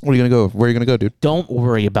there. Where are you gonna go? Where are you gonna go, dude? Don't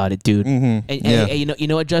worry about it, dude. Mm-hmm. And, Yeah. and you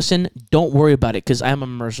know what, Justin? Don't worry about it because I'm a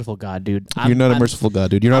merciful God, dude. You're not a merciful God,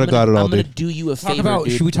 dude. You're not a God at all, I'm gonna dude. do you a Talk favor, about.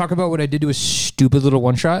 dude. Should we talk about what I did to a stupid little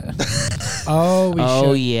one shot? Oh, we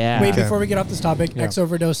Oh should. yeah. Wait, before we get off this topic, X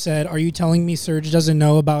Overdose said, "Are you telling me Serge doesn't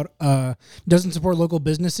know about doesn't support local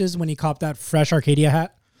businesses when he copped that fresh Arcadia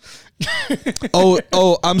hat?"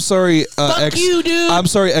 Oh, I'm sorry. Fuck you, dude. I'm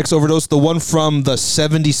sorry, X Overdose. The one from the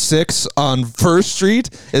 76 on First Street.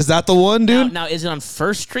 Is that the one, dude? Now, is it on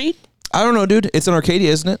First Street? I don't know, dude. It's in Arcadia,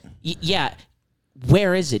 isn't it? Yeah.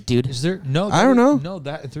 Where is it, dude? Is there no? I don't know. No,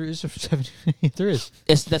 that there is a 7. There is.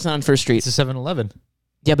 That's not on First Street. It's a 7-Eleven.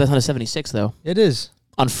 Yeah, but that's on a 76 though. It is.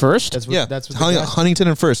 On First? That's what. Yeah. That's what. Huntington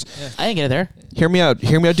and First. I didn't get it there. Hear me out,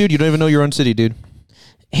 dude. You don't even know your own city, dude.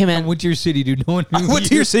 Hey I man. went to your city, dude. No one knew. I went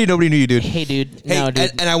to your city. Nobody knew you, dude. Hey, dude. Hey, No,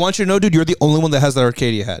 dude. and I want you to know, dude. You're the only one that has that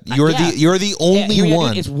Arcadia hat. You're yeah. the Yeah, only here we go, one.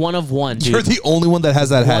 dude. It's one of one, dude. You're the only one that has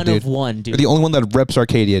that hat, One dude. of one, You're dude. the only one that reps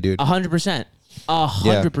Arcadia, dude. 100%. Yeah.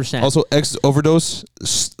 100%. Also, X Overdose,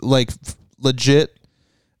 legit.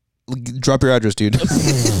 Drop your address, dude.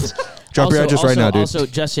 Drop your address right now, dude. Also,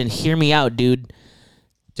 Justin, hear me out, dude.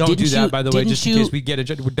 Don't do Didn't that, you- by the way, didn't just in you- case we get a.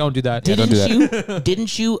 Don't do that. don't do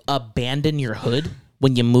Didn't you abandon your hood?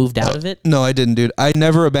 when you moved out of it? No, I didn't, dude. I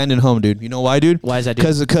never abandoned home, dude. You know why, dude? Why is that,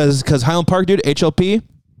 dude? Because Highland Park, dude. HLP.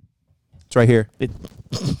 It's right here.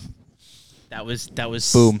 That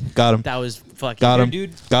was Boom. Got him. That was fucking Got him.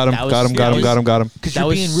 dude. Got him. That was- Got him. Got that him. was- Got him. Got him. Because That you're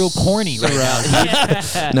was being real corny right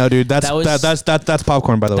now. No, dude. That's That was- that's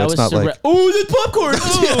popcorn, by the way. That It's was not like. oh, that's popcorn.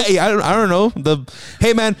 Oh. Hey, I don't know.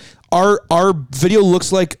 Hey, man. Our video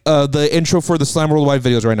looks like the intro for the Slime Worldwide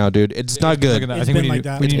videos right now, dude. It's not Look at good. that. It's I think been we like need,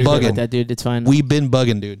 that. we need It's to bugging. go. Like that, dude. It's fine. We've been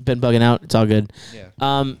bugging, dude. been bugging out. It's all good.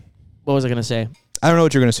 Yeah. What was I gonna say? I don't know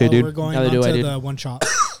what you're gonna say, We're dude. going Neither on do I, to dude. the one shot.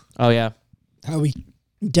 Oh yeah. How we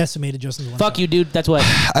decimated Justin's one Fuck shot. you, dude. That's what.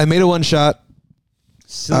 I made a one shot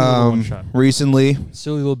Silly little one shot. recently.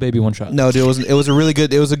 Silly little baby one shot. No, dude, it wasn't. It was a really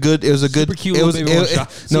good. It was a good. It was a good. Super cute it little was. baby It, one it- shot.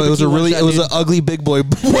 no, Super it was a cute really. one It was shot, an ugly big boy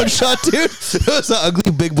one shot, dude. It was an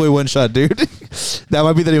ugly big boy one shot, dude. That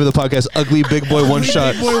might be the name of the podcast. Ugly big boy one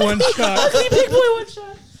shot. Boy, one shot. Big boy one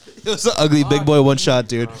shot. It was an ugly big boy one shot,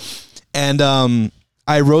 dude. And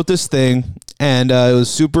I wrote this thing, and it was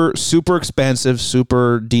super expansive,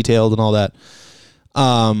 super detailed, and all that.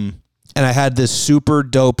 And I had this super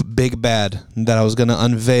dope big bad that I was gonna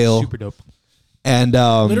unveil. Super dope. And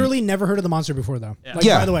Literally never heard of the monster before, though. Like,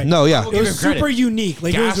 yeah, by the way. no, yeah, We'll It give was him credit. super unique.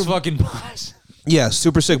 Like, it Gas was fucking boss. yeah,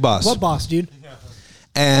 super sick boss. what boss, dude?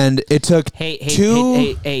 And it took Hey,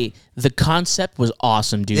 two. hey. The concept was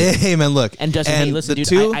awesome, dude. Hey man, look. And Justin, hey, listen, the dude.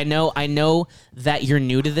 two- I know that you're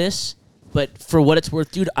new to this, but for what it's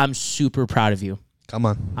worth, dude, I'm super proud of you. Come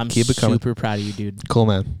on, I'm keep it coming. super proud of you, dude. Cool,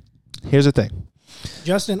 man. Here's the thing.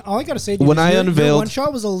 Justin, all I gotta say, dude, When is I your unveiled- one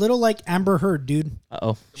shot was a little like Amber Heard, dude.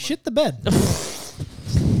 Uh-oh. Shit the bed.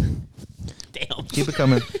 Damn. Keep it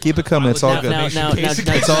coming. Keep it coming. It's all good. Now, It's all good.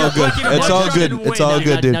 It's all good. It's all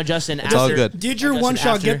good, dude. Now, Justin, It's all after- good. Did your Justin, one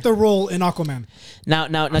shot after- get the role in Aquaman? Now,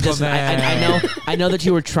 Justin, I know that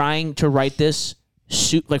you were trying to write this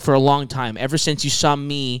like for a long time. Ever since you saw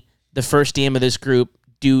me, the first DM of this group,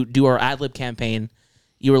 do our ad lib campaign,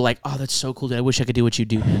 you were like, "Oh, that's so cool, dude. I wish I could do what you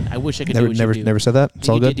do, man. I wish I could do what you do." Never said that. It's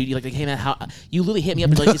all you good. did, dude. You like, hey man, how you literally hit me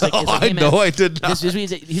up? Like, it's like, Oh, hey, I man, know I did not. This is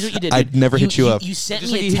here's what you did. I'd Dude. never hit you up. You sent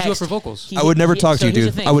Just me like a he hit you up text for vocals. He I would never talk to you, here's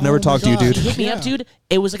dude. the thing. I would never Oh talk my to you, God. dude. He hit me Yeah. up, dude.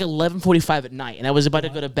 It was like 11:45 at night, and I was about to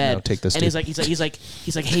go to bed. No, take this, and dude. he's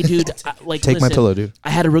like, hey, dude, like, Take my listen, pillow, dude.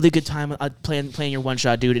 I had a really good time playing your one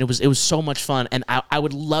shot, dude, and it was so much fun, and I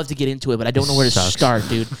would love to get into it, but I don't know where to start,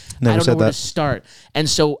 dude. Never I don't said know where that. to start, and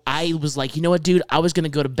so I was like, you know what, dude, I was gonna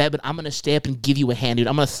go to bed, but I'm gonna stay up and give you a hand, dude.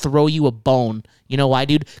 I'm gonna throw you a bone. You know why,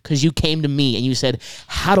 dude? Because you came to me and you said,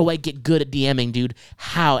 "How do I get good at DMing, dude?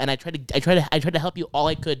 How?" And I tried to help you all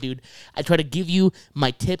I could, dude. I tried to give you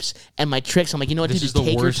my tips and my tricks. I'm like, you know what, This dude? is Just the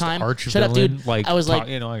take your worst time. arch Shut up, villain, dude. Like, I was like,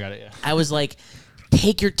 you know, I got it. Yeah. I was like,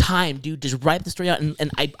 take your time, dude. Just write the story out,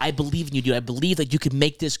 and I believe in you, dude. I believe that you could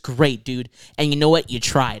make this great, dude. And you know what? You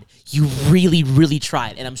tried. You really, really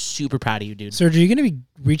tried, and I'm super proud of you, dude. Serge, are you gonna be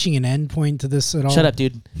reaching an end point to this at all? Shut up,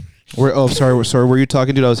 dude. Sorry. Were you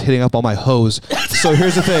talking, dude? I was hitting up all my hoes. So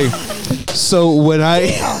here's the thing. So when I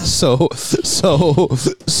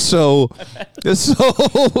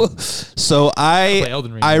Play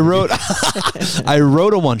Elden Ring. I wrote I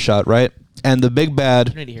wrote a one shot, right? And the big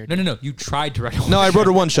bad. I need to hear it. No. You tried to write. No, I wrote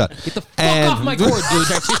a one shot. Get the fuck off my cord, dude.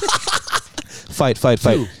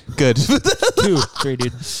 Fight. Good. 2, 3,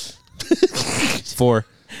 dude. 4.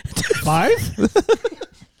 5?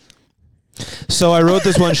 So I wrote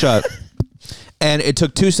this one shot, and it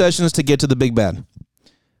took 2 sessions to get to the big bad.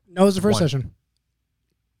 No, it was the first One. session.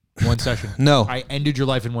 One session. No. I ended your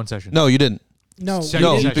life in one session. No, you didn't. No. Second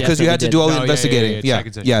No, session. because Yeah, you had to we do did. all the No, yeah, investigating. yeah, Yeah,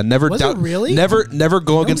 second session. yeah. Never Was it doubt. really? Never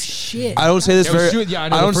go No against. shit. I don't say this It was very. two- yeah, I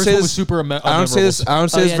know. I The don't first say one this. was super I don't say this. I don't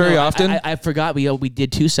say this very often. I forgot we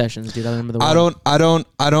did 2 sessions, dude. I remember the one.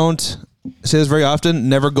 I don't say this very often.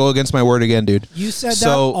 Never go against my word again, dude. You said that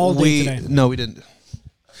all day today. No, we didn't.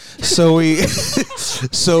 So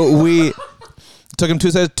we took him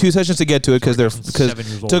two sessions to get to it because 7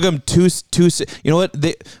 years old. took him two. You know what?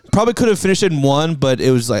 They probably could have finished it in one, but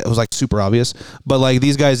it was like super obvious. But like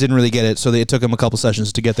these guys didn't really get it, so it took them a couple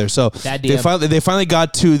sessions to get there. So Bad they DM. finally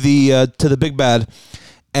got to the big bad,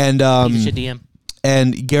 and Shit DM.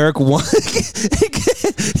 and Garrick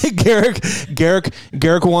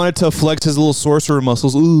Garrick wanted to flex his little sorcerer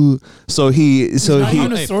muscles. Ooh, so he not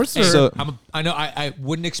even a sorcerer. So- I know. I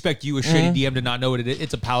wouldn't expect you, a shitty DM, to not know what it is.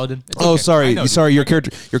 It's a paladin. It's Oh, okay. I sorry, know, dude. sorry. Your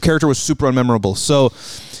character was super unmemorable. So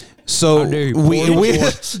How dare you. we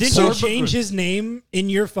Did so- you change his name in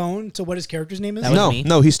your phone to what his character's name is? That was no, me.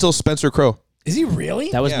 no, he's still Spencer Crow. Is he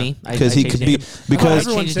really? That was Yeah, me. because he changed could be it. because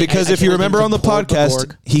everyone said- because I if you changed remember him on the to Porg the podcast,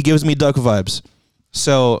 Borg. he gives me duck vibes.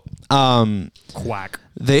 So Quack.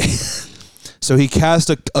 they so he cast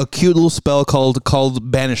a cute little spell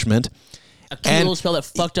called banishment, A cute little spell that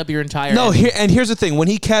fucked up your entire. No, ending. here's the thing. When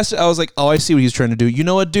he cast it, I was like, oh, I see what he's trying to do. You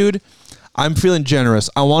know what, dude? I'm feeling generous.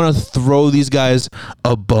 I want to throw these guys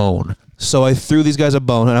a bone. So I threw these guys a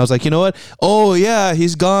bone, and I was like, you know what? Oh, yeah,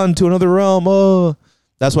 he's gone to another realm. Oh,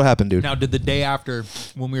 that's what happened, dude. Now, did the day after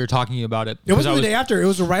when we were talking about it? It wasn't the day after. It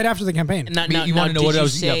was right after the campaign. You wanna know what I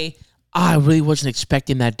was- say? I really wasn't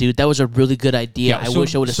expecting that, dude. That was a really good idea. I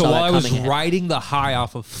wish I would have saw that while I was coming. riding the high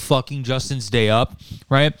off of fucking Justin's day up,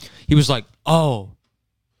 right? He was like, "Oh,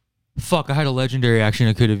 fuck! I had a legendary action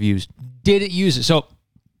I could have used. Didn't use it." So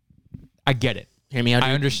I get it. Hear me out. I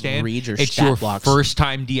dude. understand. Read your It's stat your blocks. first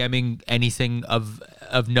time DMing anything of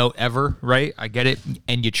note ever, right? I get it,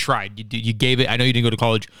 and you tried. You gave it. I know you didn't go to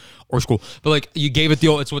college or school, but like you gave it the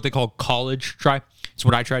old. It's what they call college try. It's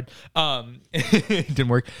what I tried. It didn't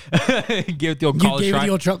work. Gave it the old You college gave try. it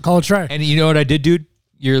the old college try. And you know what I did, dude?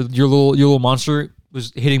 Your little monster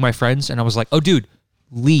was hitting my friends, and I was like, "Oh, dude,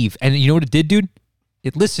 leave!" And you know what it did, dude?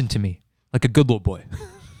 It listened to me like a good little boy.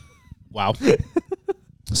 Wow.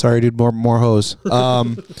 Sorry, dude. More hose.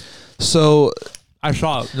 So I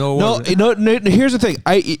saw it. No, no. Here's the thing.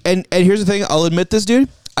 And here's the thing. I'll admit this, dude.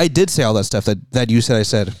 I did say all that stuff that you said I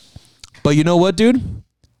said. But you know what, dude?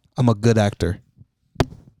 I'm a good actor.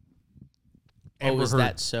 Oh, is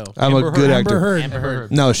that so? I'm Amber a good Heard. actor. Amber Heard. Amber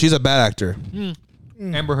Heard. No, she's a bad actor.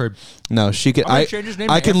 Amber Heard. No, she could. I'm gonna I change his name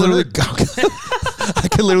I to can Amber literally. I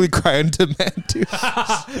can literally cry on demand, dude.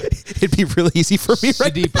 It'd be really easy for me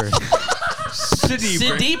right now. Deeper.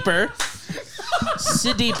 Sit deeper.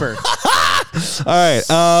 Sit deeper. All right.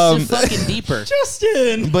 Sit fucking deeper.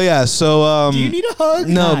 Justin, But yeah. So do you need a hug?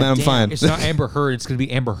 no, God man, I'm damn. fine. It's not Amber Heard. It's gonna be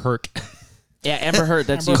Amber Hurt. Yeah, Amber Heard.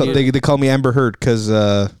 That's you, Amber dude. They call me Amber Heard because.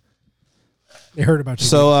 They heard about you.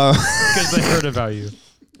 So. Because they heard about you.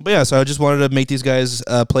 But yeah, so I just wanted to make these guys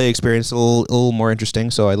play experience a little more interesting,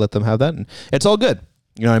 so I let them have that, and it's all good.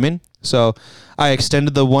 You know what I mean? So I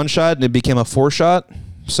extended the 1-shot, and it became a 4-shot.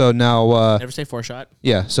 So now, Never say 4-shot.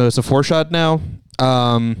 yeah, so it's a 4-shot now,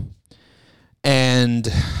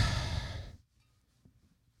 and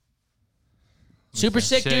Super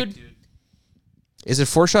sick, dude. is it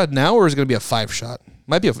 4-shot now, or is it going to be a 5-shot?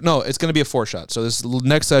 Might be no, it's going to be a 4-shot. So this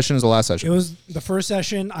next session is the last It session. was the first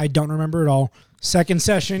session. I don't remember at all. Second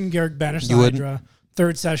session, Garrick banished the You wouldn't? Hydra.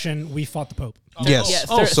 Third session, we fought the Pope. Yes. Yeah,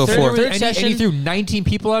 Oh, so third- 4. third And session. he threw 19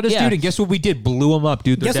 people at us, Yeah. dude. And guess what we did? Blew them up,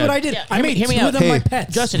 dude. They're Guess dead. what I did? Yeah, I made hear me two out. of them Hey. my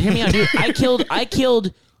pets. Justin, hear me out, dude. I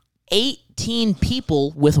killed 18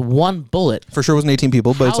 people with one bullet. For sure, it wasn't 18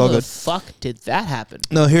 people, but it's How all the good. fuck did that happen?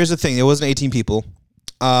 No, here's the thing. It wasn't 18 people.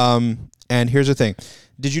 And here's the thing.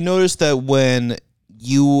 Did you notice that when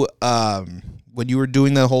you were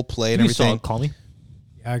doing that whole play and You saw everything? it, call me.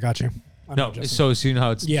 Yeah, I got you. I know, No, Justin. so soon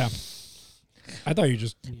how it's. Yeah. I thought you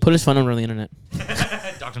just. Put his phone number on the internet.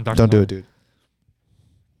 Don't do it, dude.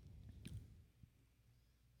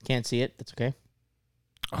 Can't see it. That's okay.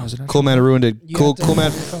 Oh, is it Cool man, you ruined it. You Cool, have to- cool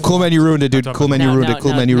man, cool man, you ruined it, dude. Cool man, you ruined it.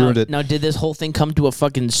 Cool man, you ruined it. Now, did this whole thing come to a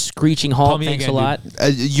fucking screeching halt? Call me Thanks again, a lot.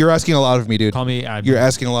 You're asking a lot of me, dude. Call me. You're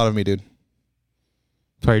asking a lot of me, dude.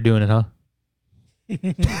 That's why you're doing it, huh?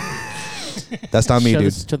 That's not me, Show dude.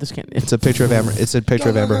 this, show this It's a picture of Amber. It's a picture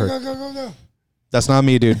of Amber Heard. Go. That's not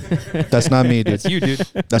me, dude. That's not me, dude. It's you, dude.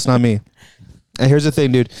 That's not me. And here's the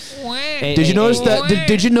thing, dude. Hey, Did you notice that?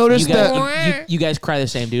 Did you notice You guys, that? you guys cry the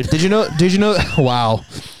same, dude. Did you know? Did you know? Wow.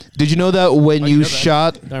 Did you know that when you know that?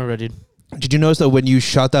 shot? Don't worry, dude. Did you notice that when you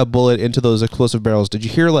shot that bullet into those explosive barrels? Did you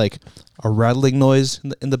hear like a rattling noise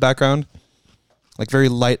in the background, like very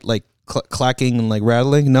light, like clacking and like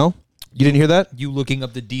rattling? No, you didn't hear that. You looking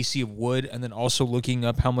up the DC of wood and then also looking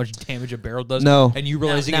up how much damage a barrel does. No. And you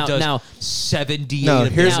realizing Now- it does now- 78 No,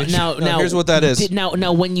 of here's- damage. Now, here's what that is.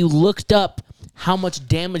 Now, when you looked up how much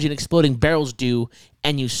damage an exploding barrels do,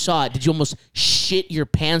 and you saw it, did you almost shit your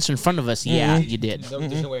pants in front of us? Yeah, you did.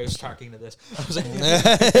 There's no way I was talking to this. I was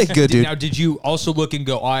like, Good, dude. Now, did you also look and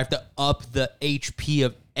go, oh, I have to up the HP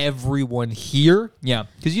of everyone here? Yeah.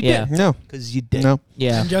 Because you Yeah. did. No, Because you did. no.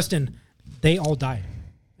 Yeah. And Justin, they all died,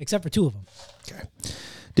 except for two of them.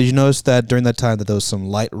 Did you notice that during that time that there was some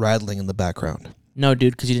light rattling in the background? No,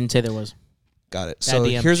 dude, because you didn't say there was. Got it. Bad So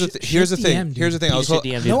DM. here's the here's the Shit thing. DM, dude. Here's the thing. You I was just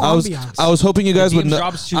hit ho- DM, dude. No I was ambiance. I was hoping you guys would. DM's know.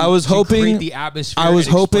 job's to- I was to hoping. create the atmosphere I was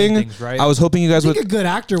and explain hoping. things, right? I was hoping you I guys think would. a good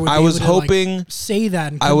actor would. I be was able to, like, hoping- say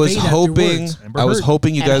that. And I was convey that through hoping. words. I was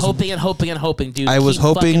hoping you And guys hoping, dude. I was Keep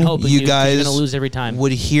fucking hoping hoping, you dude, 'cause guys you're gonna lose every time.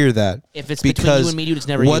 would hear that. If it's between because you and me, dude, it's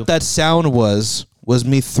never what you. that sound was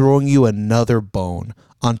me throwing you another bone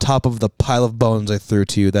on top of the pile of bones I threw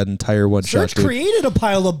to you that entire one shot. Serge Dude. created a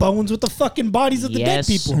pile of bones with the fucking bodies of the dead Yes.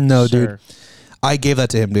 people. No, sir. dude. I gave that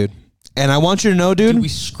to him, dude. And I want you to know, dude. We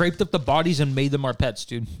scraped up the bodies and made them our pets,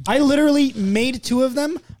 dude. I literally made 2 of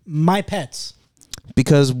them my pets.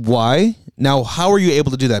 Because why? Now, how are you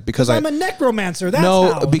able to do that? Because I'm a necromancer. That's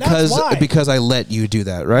how. because That's why. because I let you do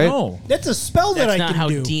that, right? No. That's a spell that That's I not can how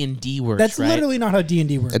do. D&D works, That's right? literally not how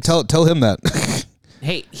D&D works. Tell him that.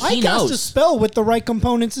 Hey, I he cast a knows. spell with the right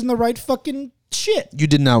components and the right fucking shit. You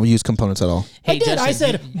did not use components at all. Hey, I did. Justin, I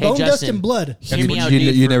said hey, bone, dust, Justin, and blood. Hear me out, you,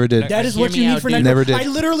 dude. you never did. That is Hear what you me need out, for dude. Never did. I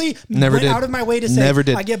literally Never went did. out of my way to say, Never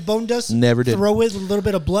did. I get bone dust, Never did. throw with a little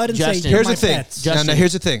bit of blood and Justin. say, Here's my the thing. pets. Justin. Now,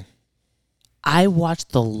 here's the thing. I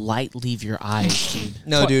watched the light leave your eyes, dude.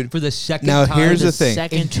 No, What, dude. for the second Now, time. here's the the thing.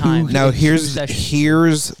 second In two- time. Now in two here's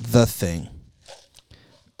sessions. the thing.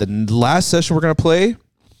 The last session we're gonna play.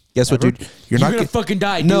 Guess what, dude? You're not gonna fucking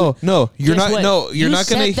die, dude. No, you're Guess not. what? No, you're You not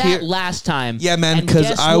gonna said hear. that last time. Yeah, man, And 'cause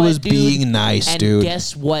guess I what, was dude? being nice, and dude.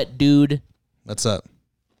 Guess what, dude? What's up?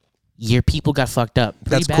 Your people got fucked up. Pretty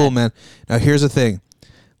That's bad. cool, man. Now here's the thing.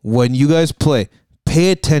 When you guys play,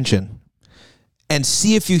 pay attention and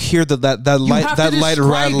see if you hear that You have to light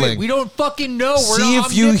describe rattling. it. We don't fucking know. We're See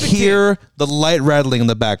not if you omnipotent. hear the light rattling in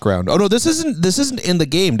the background. Oh no, this isn't in the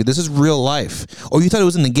game, dude. This is real life. Oh, you thought it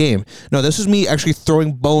was in the game? No, this is me actually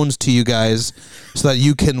throwing bones to you guys so that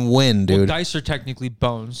you can win, Well, dude. dice are technically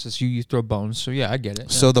bones. As you throw bones. So yeah, I get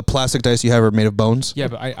it. So the plastic dice you have are made of bones. Yeah,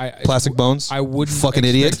 but I Plastic bones. I wouldn't Fucking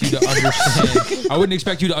expect idiot. you to understand. I wouldn't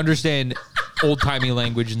expect you to understand old timey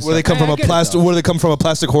language and Where they stuff. come from I a get it, plastic? though. Where they come from a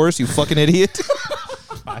plastic horse? You fucking idiot!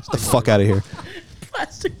 The fuck out of here!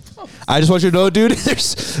 Plastic bone. I just want you to know, dude.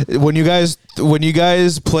 When you guys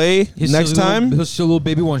play His next silly time, little, his silly little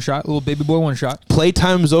baby one shot, little baby boy one shot.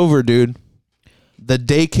 playtime's over, dude. The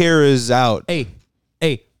daycare is out. Hey,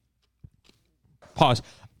 pause.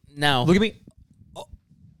 Now, Look at me.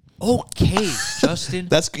 Okay, Justin.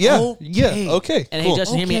 That's okay. and cool. hey,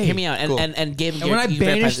 Justin, Okay. hear me out. Cool. And Gabe, And when I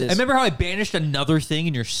banished, I remember how I banished another thing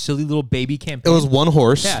in your silly little baby It campaign. was one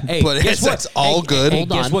horse, Yeah, hey, but guess that's what? all Hey, good. Hey, Hold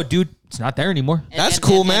guess on. what, dude? It's not there anymore. That's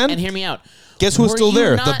cool, man. And hear me out. Guess who's Were still you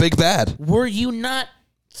there? not- The big bad. Were you not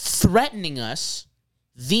threatening us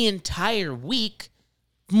the entire week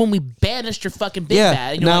when we banished your fucking big Yeah,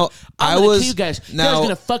 bad? And you're now, like, I'm I gonna was- kill you guys. You now, guys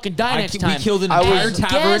gonna fucking die next time. We killed an I entire was-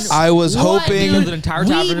 tavern. Guess I was what, hoping- dude? Killed an entire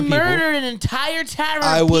tavern we of people. murdered an entire tavern.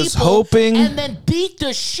 I of was people hoping- and then beat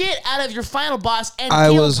the shit out of your final boss and I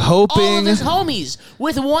killed was all hoping- of his homies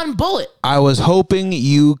with one bullet. I was hoping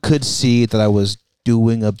you could see that I was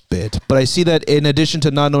doing a bit, but I see that in addition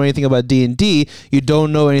to not knowing anything about D&D, you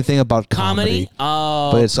don't know anything about comedy.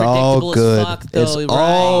 Oh, But it's all predictable as good. fuck, though, It's right?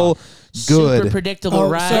 all Super good. predictable, Oh,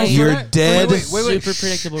 right? so You're Wait, dead. wait. Super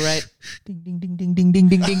predictable, right? Ding ding ding ding ding ding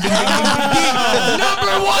ding ding ding ding ding.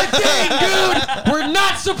 Number one thing, dude. We're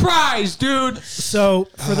not surprised, dude. So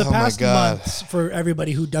for the Oh my past God. months, for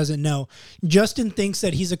everybody who doesn't know, Justin thinks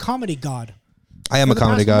that he's a comedy god. I am For a the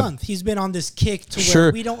comedy past god. month, he's been on this kick to Sure.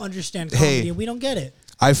 where we don't understand comedy Hey. and we don't get it.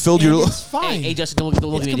 I filled And your. it's fine. Hey, Justin, don't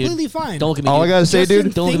look It's at me, dude. completely fine. Don't look at me, All I dude. gotta say, Justin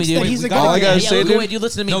dude. Don't look at me, thinks dude. that he's a Go god. All I gotta yeah, say, look dude- away, dude.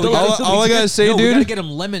 Listen to me. No, Go we away. gotta, all I gotta say, no, we dude- gotta get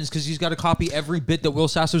him lemons because he's got to copy every bit that Will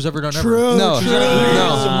Sasso's ever done. True. No, true.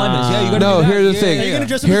 no. Some lemons. Yeah, you gotta No, do that. here's the Yeah, thing. yeah, Are you yeah. gonna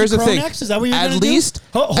dress him Here's as the a thing. Cronex? Is that what you're At gonna least- do?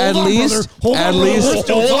 Hold at on, least- brother. Hold at on, brother. least- We're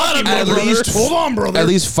still talking, at brother. least- Hold on, brother. At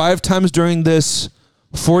least 5 times during this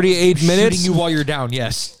 48 minutes. Shooting you while you're down.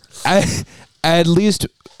 Yes. At least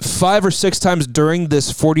 5 or 6 times during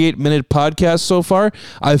this 48-minute podcast so far,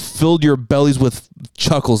 I've filled your bellies with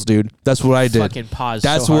chuckles, dude. That's what I did. Fucking pause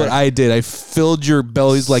That's so what hard. I did. I filled your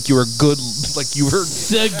bellies like you were good, like you were.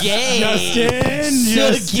 So gay.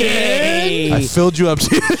 Justin. I filled you up,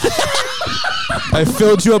 dude. I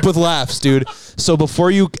filled you up with laughs, dude. So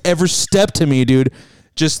before you ever step to me, dude,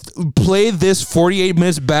 just play this 48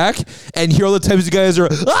 minutes back and hear all the times you guys are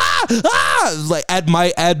like at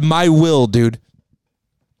my will, dude.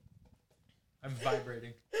 I'm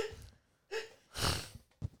vibrating.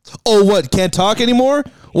 Oh, what? Can't talk anymore?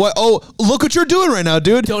 What? Oh, look what you're doing right now,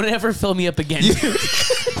 dude. Don't ever fill me up again.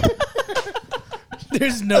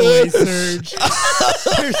 There's no way, Serge.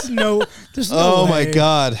 There's no Oh my way.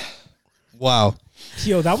 god. Wow.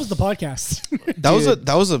 Yo, that was the podcast. That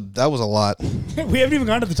was a lot. We haven't even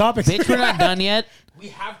gone to the topics. Bitch, we're not done yet. We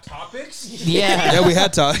have topics. Yeah. Yeah, we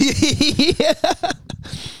had to.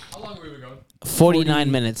 How long are we going?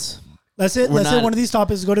 49 minutes. Let's hit not- one of these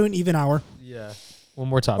topics. Go to an even hour, Yeah. One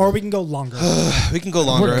more topic. or we can go longer. We can go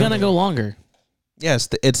longer. We're gonna go longer. Yes,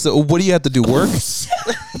 it's the. What do you have to do? Work? His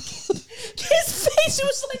face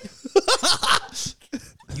was like,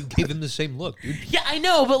 you gave him the same look, dude. yeah, I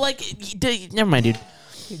know, but like, never mind, dude.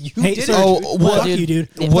 You Hey, did Serge, it. Oh, what- fuck you, dude.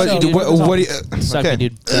 What? So, What do you? Suck okay. me,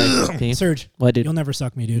 dude. Can you- Serge, What, dude? you'll never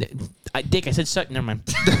suck me, dude. Dick, I said suck. Never mind.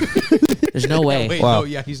 There's no way. Wait, Wow. no,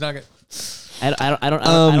 yeah, he's not gonna. I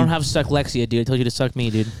don't have suck Lexia, dude. I told you to suck me,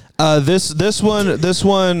 dude. This one was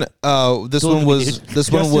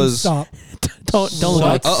Justin, stop. Don't look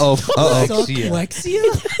like. Uh-oh. Suck Lexia.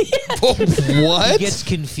 Lexia? What? He gets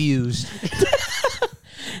confused.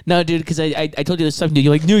 No, dude, because I told you to suck me. Dude.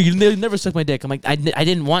 You're like, no, you never suck my dick. I'm like, I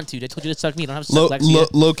didn't want to. I told you to suck me. I don't have to suck Lexia.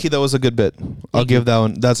 Low key, that was a good bit. I'll give that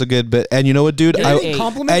one. That's a good bit. And you know what, dude? Hey,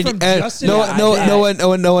 Compliment from Justin.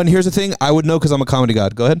 No one. Here's the thing. I would know because I'm a comedy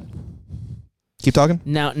god. Go ahead. Keep talking.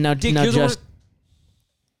 Now, Dick, you're the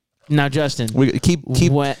now, Justin. We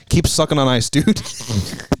What? keep sucking on ice, dude.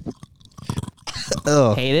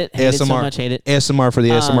 Ugh. Hate it so ASMR. much. Hate it. ASMR for the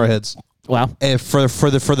ASMR heads. Wow. For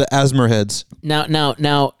the asthma heads.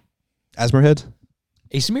 Now, Asthma head.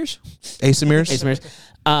 Asimirs? Asimirs.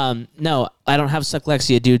 Asmers. No, I don't have suck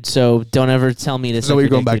Lexia, dude. So don't ever tell me to. So you're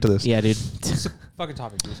going back dick, to dude. this? Yeah, dude. Fucking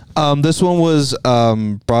topic, dude. This one was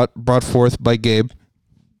brought forth by Gabe.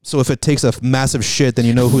 So if it takes a massive shit, then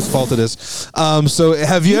you know whose fault it is. So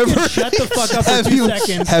have you ever Shut the fuck up for 2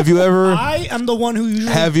 seconds. Have you ever? I am the one who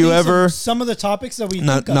usually Have you thinks of ever- some of the topics that we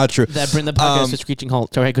Not think of. not true. That bring the podcast to a screeching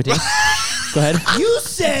halt. Go ahead, continue. Go ahead. You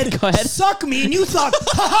said Go ahead. suck me, and you thought,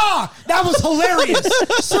 ha that was hilarious.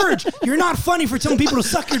 Serge, you're not funny for telling people to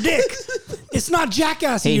suck your dick. It's not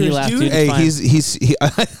jackass Hey, he ears, laughed, dude. dude. Hey, fine.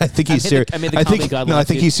 I think he's serious. I made the I comedy think god no, I laugh,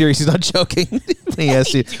 think dude. he's serious. He's not joking when he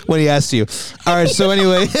asked you. When he asked you. All right. So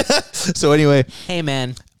anyway, Hey,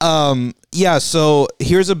 man. yeah. So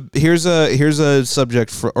here's a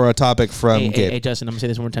subject or a topic from Hey, Gabe. hey, Justin. I'm gonna say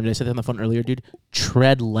this one more time. Did I say that on the phone earlier, dude?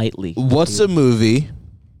 Tread lightly. What's a movie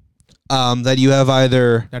that you have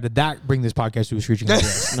either? Now, did that bring this podcast to a screeching halt?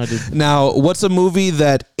 Yes. No, dude. Now, what's a movie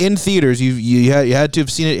that in theaters you had to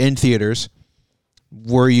have seen it in theaters,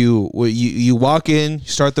 where you walk in, you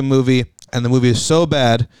start the movie, and the movie is so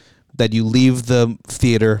bad that you leave the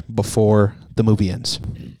theater before the movie ends.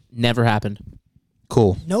 Never happened.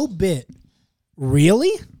 Cool. No bit.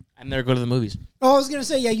 Really? I never go to the movies. Oh, I was going to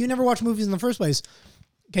say, yeah, you never watch movies in the first place.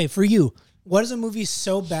 Okay, for you, what is a movie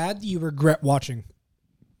so bad that you regret watching?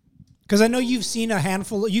 Because I know you've seen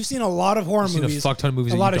you've seen a lot of horror seen a movies. fuck ton of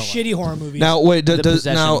movies A that lot you of don't like. shitty horror movies. Now wait, The does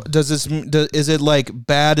Possession. is it like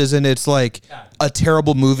bad as in it's like a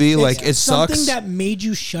terrible movie, like it something sucks? that made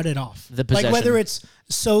you shut it off. The like whether Possession. it's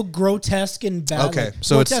so grotesque and bad. Okay, like,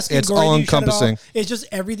 so it's- grotesque and it's gory that you shut it all-encompassing. off. It's just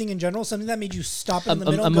everything in general. Something that made you stop it in the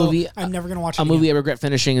A middle. and movie- go, I'm never gonna watch it A movie again. I regret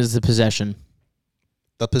finishing is The Possession.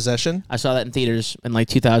 The Possession? I saw that in theaters in like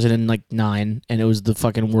 2009, and it was the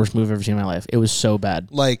fucking worst movie I've ever seen in my life. It was so bad.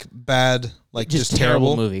 Like bad, like just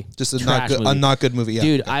terrible terrible movie. Just a Trash not good, movie. a not good movie. Yeah,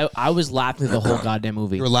 Dude, I was laughing the whole goddamn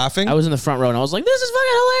movie. you were laughing. I was in the front row, and I was like, this is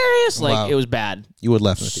fucking hilarious. Like, Wow. it was bad. You would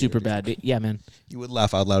laugh in the Super theater, bad. Yeah, man. dude. You would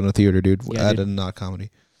laugh out loud in a theater, dude. Yeah, at dude. a not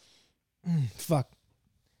comedy. Fuck.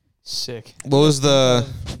 Sick. What was the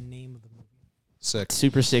name of the movie? sick?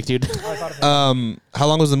 Super sick, dude. How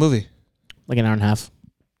long was the movie? Like an hour and a half.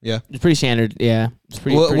 Yeah. It's pretty standard. Yeah. It's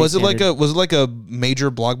pretty, Well, pretty was it standard. like a major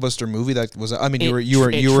blockbuster movie that was? I mean, you It were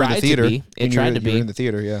tr- in tried the to theater. be. It When you tried were- to you were be. in the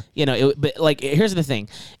theater. Yeah. You know, but like, here's the thing.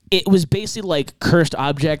 It was basically like cursed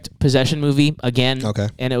object possession movie again. Okay.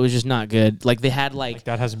 And it was just not good. Like they had like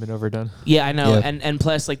That hasn't been overdone. yeah, I know. Yeah. And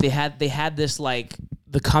plus like they had this like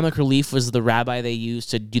the comic relief was the rabbi they used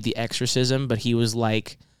to do the exorcism, but he was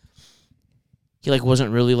like he like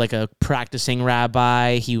wasn't really like a practicing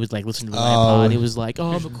rabbi. He was like listening to the iPod. He was like,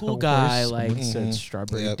 "Oh, I'm a cool guy." Like Someone said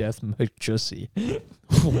strawberry Yep. death juicy.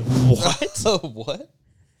 What? What?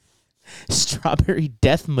 Strawberry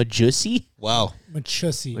Death Majusi? Wow.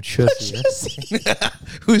 Machussy.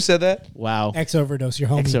 Who said that? Wow. X overdose. Your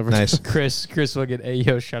homie. X over. Nice. Chris Logan, hey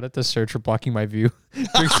yo, shout out to Serge for blocking my view. Rick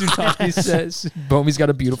Sutaki says, Bomy's got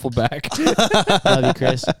a beautiful back. Love you,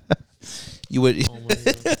 Chris. You would.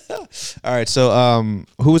 All right. So,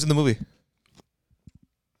 who was in the movie?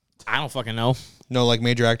 I don't fucking know. No, like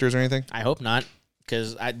major actors or anything. I hope not,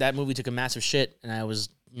 because that movie took a massive shit, and I was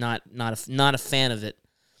not a fan of it.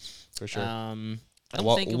 For sure. I don't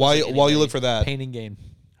While think it was while like you- while you anybody. look for that. Pain and gain.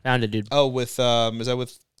 Found it, dude. Oh, with is that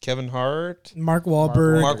with Kevin Hart? Mark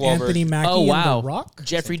Wahlberg, Mark Wahlberg. Anthony Mackie, Oh wow, and The Rock.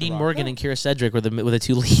 Jeffrey Dean Morgan and Kira Sedgwick were the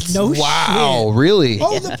two leads. No Wow, shit. really?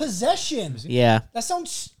 Oh, The Possession. Yeah, That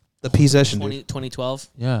sounds. The Possession, dude. 2012.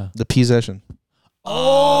 Yeah. The Possession.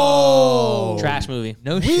 Oh. Trash movie.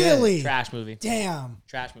 No Really? shit. Trash movie. Damn.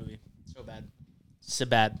 Trash movie. So bad. So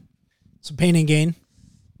bad. So Pain and Gain.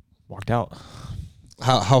 Walked out.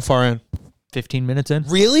 How far in? 15 minutes in.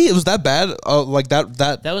 Really? It was that bad? Oh, like that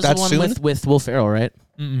That was the one soon? with Will Ferrell, right?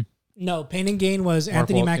 Mm-mm. No, Pain and Gain was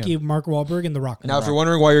Anthony Mackie, Mark Wahlberg, and The Rock. Now, if you're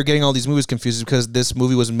wondering why you're getting all these movies confused, it's because this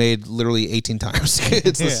movie was made literally 18 times.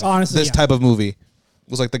 It's this, Honestly, this yeah. type of movie. It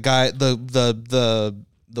was like the guy, the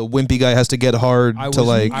wimpy guy has to get hard to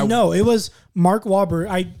like. No, it was Mark Wahlberg.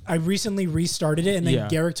 I recently restarted it, and then Yeah.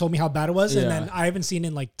 Garrick told me how bad it was, and Yeah. then I haven't seen it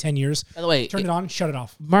in like 10 years. By the way, Turned it on, shut it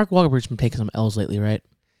off. Mark Wahlberg's been taking some L's lately, right?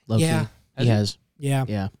 Low-key. Yeah. He has. Yeah.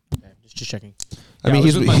 Yeah. Okay, just checking. I mean, I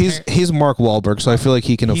was with my he's Mark Wahlberg, so I feel like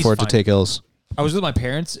he can He's afford fine. to take L's. I was with my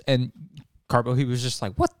parents and Carbo, he was just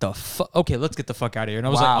like, what the fuck? Okay, let's get the fuck out of here. And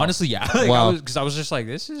I was Wow. like, honestly, yeah. Like, Wow. Because I was just like,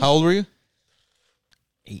 this is How old were you?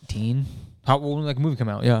 18. How when did like a movie come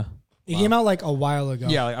out? Yeah. It came out like a while ago.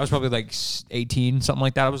 Yeah, like, I was probably like 18, something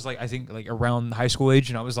like that. I was like, I think like around high school age,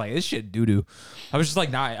 and I was like, this shit doo doo. I was just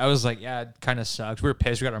like, nah. I was like, yeah, it kind of sucks. We were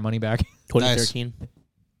pissed. We got our money back. 2013.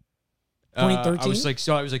 2013? I was like,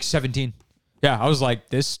 so I was like 17. Yeah, I was like,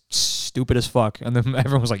 this stupid as fuck. And then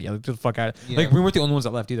everyone was like, yeah, get the fuck out. Yeah. Like we weren't the only ones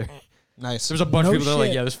that left either. Nice. There was a bunch No of people that were like,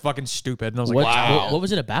 shit. yeah, this is fucking stupid. And I was What, like, wow. what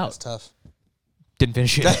was it about? tough. Didn't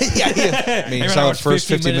finish it. I mean, you I saw the watched first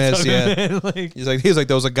 15 minutes. of Yeah. it, like, He was like,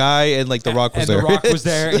 there was a guy and like The Rock was and there. The Rock was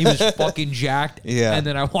there, and he was fucking jacked. Yeah. And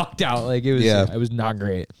then I walked out. Like it was not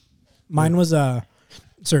great. Mine was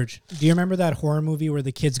Serge, do you remember that horror movie where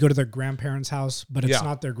the kids go to their grandparents' house, but it's Yeah.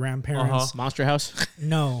 not their grandparents? Monster House.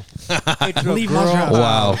 No. It's Leave Monster House.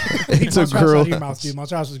 Wow. Leave It's a Monster House out girl. of your mouth, dude.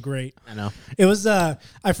 Monster House was great. I know. It was I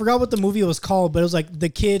forgot what the movie was called, but it was like the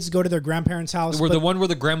kids go to their grandparents' house. Where but- the one where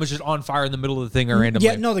the grandma's just on fire in the middle of the thing or randomly.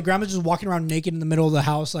 Yeah, no, the grandma's just walking around naked in the middle of the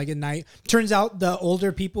house like at night. Turns out the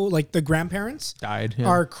older people, like the grandparents, Died. Yeah.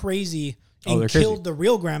 are crazy Oh, and they're crazy. killed the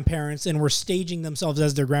real grandparents and were staging themselves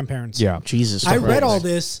as their grandparents. yeah. Jesus. I Christ. read all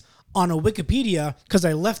this on a Wikipedia because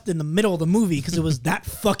I left in the middle of the movie because it was that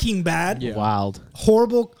fucking bad. Yeah. Wild.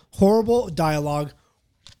 Horrible dialogue,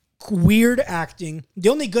 weird acting. The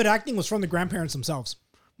only good acting was from the grandparents themselves.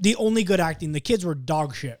 The only good acting. The kids were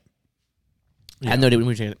dog shit. I have no idea what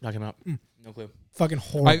movie you're talking about. No clue. Fucking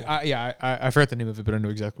horrible. I forgot the name of it, but I know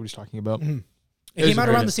exactly what he's talking about. It was came out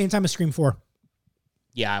great. around the same time as Scream 4.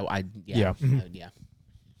 Yeah, Yeah. yeah.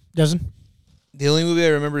 Doesn't? The only movie I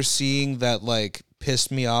remember seeing that like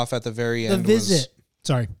pissed me off at the very The end Visit.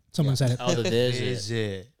 Sorry, someone said it. Oh, the Visit. was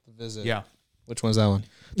The Visit. Yeah. Which one's that one?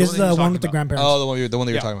 This is one that the you're one with the talking grandparents. Oh, the one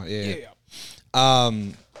that you're talking about. Yeah.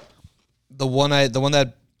 The one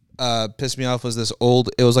that pissed me off was this old.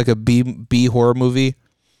 It was like a B horror movie.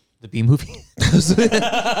 The B movie.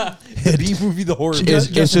 The B movie, the horror. It's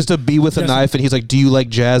just a bee with a knife, and he's like, "Do you like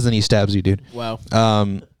jazz?" And he stabs you, dude. Wow.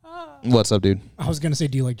 What's up, dude? I was gonna say,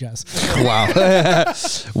 do you like jazz? Wow,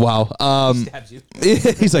 wow. Stabs you.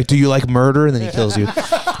 He's like, "Do you like murder?" And then he kills you.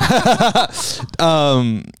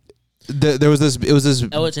 There was this. It was this.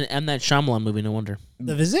 Oh, it's an M. Night Shyamalan movie. No wonder.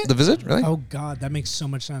 The Visit? The Visit, really? Oh God, that makes so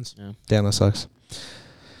much sense. Damn, that sucks.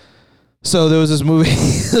 So there was this movie.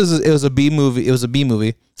 it was a B movie. It was a B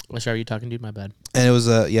movie, What show are you talking, dude? My bad. and it was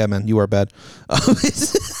yeah, man, you are bad.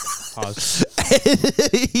 Pause.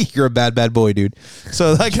 You're a bad boy, dude.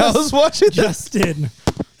 So like I was watching. Justin.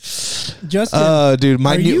 Dude,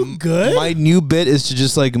 my Are new you good? my new bit is to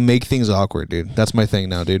just like make things awkward, dude. That's my thing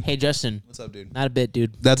now, dude. Hey, Justin. What's up, dude? Not a bit,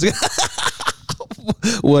 dude. That's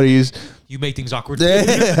what are you? You make things awkward.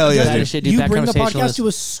 Hell yeah, Bad dude. as shit, dude. You Bad bring the conversationalist. podcast to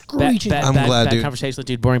a screeching. I'm glad, bad dude. conversationalist,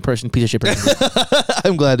 dude. Boring person. Piece of shit person.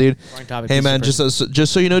 I'm glad, dude. Boring topic. Hey, piece of man, shit person.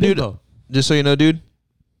 just so you know, dude. Bimbo. Just so you know, dude.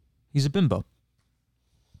 He's a bimbo.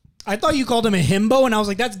 I thought you called him a himbo, and I was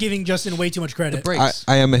like, that's giving Justin way too much credit. Breaks.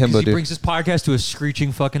 I am a himbo, He dude. brings his podcast to a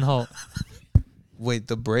screeching fucking halt. Wait,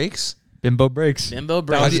 the breaks? Bimbo breaks. Bimbo,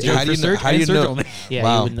 bro. How do you- how do you know- how do you know- Yeah,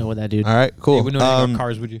 Wow. you wouldn't know what that, dude. All right, cool. You wouldn't know anything about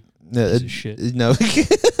cars, would you? Piece of shit. No.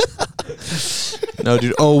 No,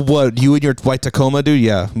 dude. Oh, what? You and your white Tacoma, dude?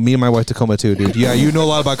 Yeah. Me and my white Tacoma, too, dude. Yeah, you know a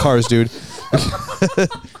lot about cars, dude.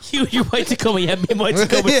 You white Tacoma. You have me white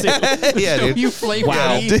Tacoma too. Yeah, dude. You flamed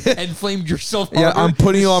Wow. me and flamed yourself. Yeah, harder. I'm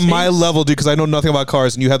putting you on my Same- level, dude, because I know nothing about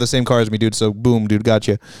cars, and you have the same car as me, dude. So, boom, dude,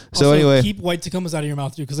 gotcha. So, Also, anyway, keep white Tacomas out of your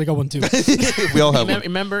mouth, dude, because I got one too. we all have one.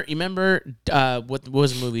 Remember what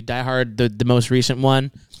was the movie? Die Hard, the most recent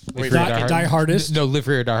one. Where he Live Free or fucking- Die Hardest. No, Live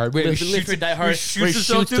Free or Die Hard. Wait, Live he Free or shoots- Die he Hard, shoots where he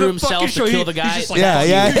himself shoots to through the himself fucking to show. kill the guy. He's just like, Yeah, fuck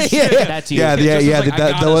yeah, you, yeah. shit. That's you. Yeah, Okay, yeah, Justin's yeah. like, I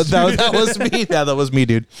That got was us. that was me. Yeah, that was me,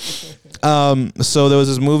 dude. So there was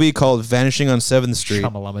this movie called Vanishing on 7th Street.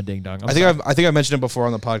 Shamalama ding dong. I think I mentioned it before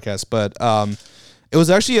on the podcast, but it was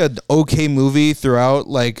actually an okay movie throughout.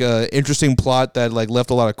 Like, interesting plot that like left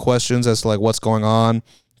a lot of questions as to like what's going on,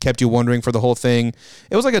 kept you wondering for the whole thing.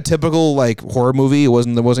 It was like a typical like horror movie. There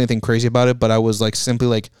wasn't anything crazy about it, but I was like simply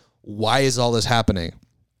like, why is all this happening?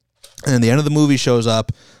 And then the end of the movie shows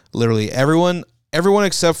up. Literally everyone everyone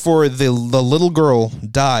except for the little girl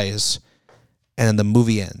dies, and the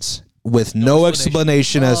movie ends with no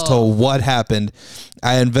explanation as to what happened.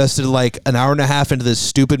 I invested like an hour and a half into this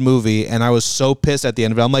stupid movie, and I was so pissed at the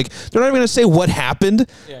end of it. I'm like, they're not even gonna say what happened.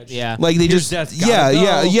 Yeah. Like they Here's just, death, yeah.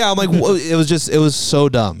 gotta go. I'm like, it was so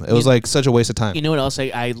dumb. It was like such a waste of time. You know what else?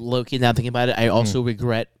 I low-key, now thinking about it, I also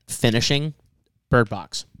regret finishing Bird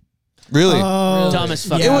Box. Really, Dumb as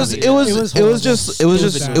fuck. it was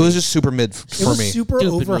just super mid It for was me. super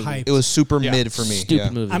Stupid movie. overhyped. It was super mid for me. Stupid yeah.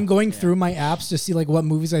 movie. I'm going through my apps to see like what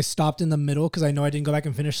movies I stopped in the middle because I know I didn't go back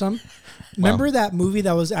and finish some. Remember that movie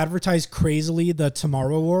that was advertised crazily, The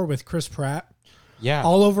Tomorrow War with Chris Pratt, Yeah.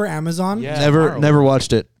 all over Amazon? Yeah. Never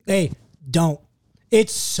watched it. Hey, don't.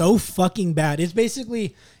 It's so fucking bad. It's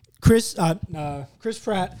basically Chris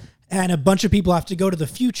Pratt and a bunch of people have to go to the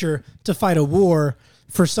future to fight a war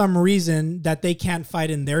for some reason that they can't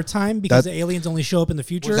fight in their time because the aliens only show up in the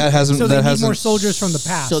future. So they need more soldiers from the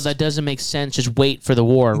past. So that doesn't make sense. Just wait for the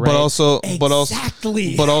war, right? But also,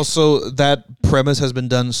 Exactly. but also that premise has been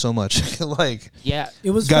done so much. Like, yeah.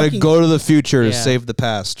 it was got to fucking, go to the future to Yeah. save the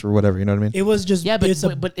past or whatever. You know what I mean? It was just Yeah, but it's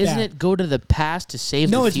a but isn't bad- it go to the past to save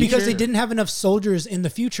No, the it's future? because they didn't have enough soldiers in the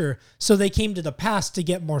future, so they came to the past to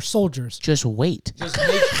get more soldiers. Just wait.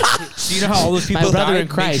 So you know how all those people My brother died? in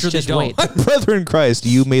Christ, Make sure just they don't. wait. My brother in Christ,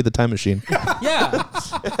 you made the time machine. Yeah.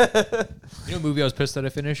 You know what movie I was pissed that I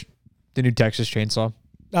finished? The new Texas Chainsaw.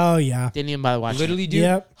 Oh yeah. Didn't even bother watching. Literally, it. dude,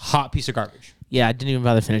 Yep. hot piece of garbage. Yeah, I didn't even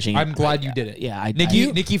bother finishing. I'm glad you did it. Yeah,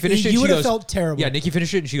 Nikki finished it. You and would she have goes, felt terrible. Yeah, Nikki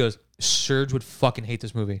finished it and she goes, Serge would fucking hate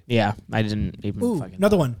this movie. Yeah, I didn't even Ooh, fucking.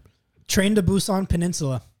 another one. Train to Busan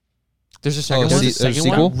Peninsula. There's a second Oh, one. a second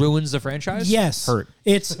sequel? one? Ruins the franchise. Yes. Hurt.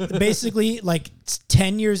 It's basically like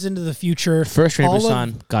 10 years into the future. First Train to All of-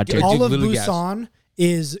 Busan, God tier. All Dude, of literally gas. Busan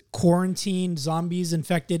is quarantined, zombies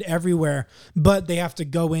infected everywhere, but they have to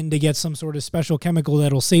go in to get some sort of special chemical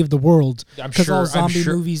that'll save the world. Because all zombie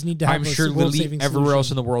movies need to have I'm a sure literally world-saving everywhere else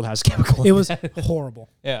in the world has chemical. It was horrible.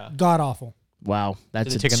 Yeah. God awful. Wow,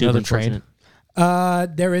 that's Did they take super another train?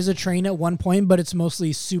 unfortunate. There is a train at one point, but it's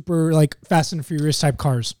mostly super like Fast and Furious type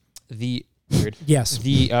cars. The weird. Yes.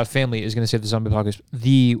 The family is going to save the zombie apocalypse.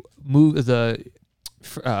 The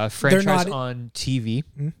franchise not- on TV.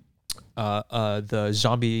 The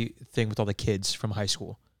zombie thing with all the kids from high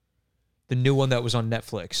school. The new one that was on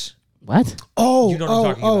Netflix. What? Oh, You know what I'm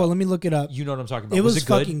talking about. let me look it up. You know what I'm talking about. It was it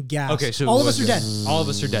good? fucking gas. Okay, so All it of us was are dead. All of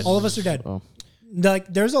us are dead. All of us are dead. Oh.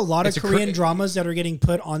 Like, there's a lot It's of a Korean dramas that are getting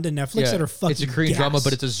put onto Netflix Yeah, that are fucking it's a Korean gas. drama,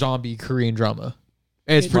 but it's a zombie Korean drama.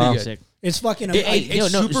 And it's pretty Wow. good. Sick. It's fucking It- amazing.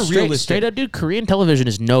 it's super realistic. Straight up, dude. Korean television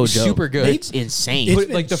is no joke. super good. It's insane. It's But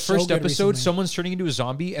been like the so first good episode, recently. someone's turning into a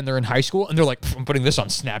zombie and they're in high school and they're like, I'm putting this on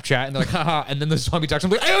Snapchat and they're like, haha. And then the zombie talks.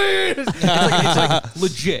 I'm like, it's like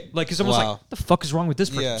legit. Like, 'cause someone's Wow. like, the fuck is wrong with this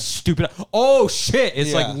person? Yeah. Stupid. Oh shit.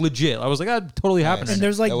 It's Yeah. like legit. I was like, that totally happened. Nice. And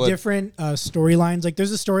there's like That would- different storylines. Like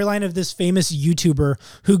there's a storyline of this famous YouTuber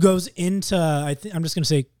who goes into I'm just gonna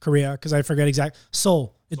say Korea because I forget exact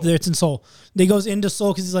Seoul. It's in Seoul. They goes into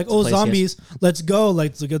Seoul because he's like, oh, place, zombies, let's go.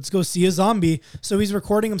 Like, let's go see a zombie. So he's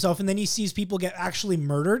recording himself, and then he sees people get actually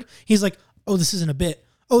murdered. He's like, oh, this isn't a bit.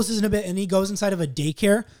 Oh, this isn't a bit. And he goes inside of a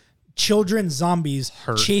daycare. Children zombies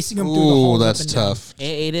chasing him through the Ooh, halls. that's up and down. tough.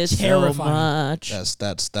 It is Terrifying. so much.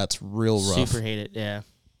 That's real rough. Super hate it. Yeah.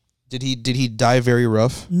 Did he die very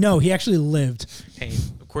rough? No, he actually lived. Hey,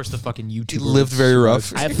 of course, the fucking YouTuber He lived very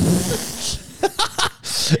rough. I've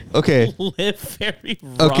Okay. lived very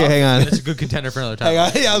rough. Okay, hang on. That's a good contender for another time. Hang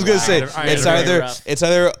on. Yeah, I was gonna say Alright, it's alright, either rough. it's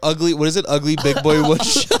either ugly. What is it? Ugly big boy one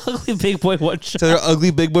shot. Ugly big boy one shot. It's either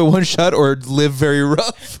ugly big boy one shot or live very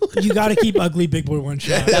rough. You got to keep ugly big boy one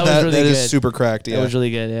shot. That was really that is good. super cracked. Yeah. That was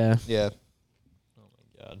really good. Yeah. yeah.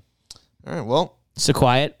 God. All right. Well, So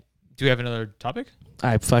quiet. Do we have another topic?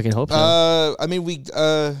 I fucking hope so. I mean, we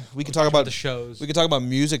can talk about the shows. We can talk about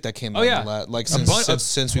music that came out. yeah. Like bu-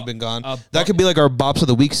 since we've been gone. a That could be like our bops of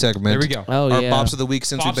the week segment. There we go. Oh Our yeah. bops of the week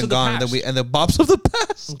since Bops we've been of the gone, past. and the bops of the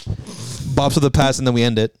past. Bops of the past, and then we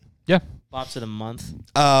end it. Yeah. Bops of the month.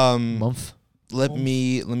 Month. Let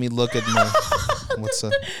me look at my what's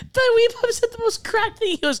up. The Weebub said the most cracked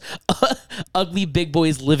thing. He goes, "Ugly big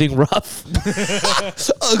boys living rough."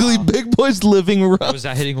 Ugly big boys living rough. Was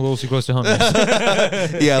that hitting a little too close to home?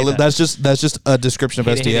 Yeah, that's just a description of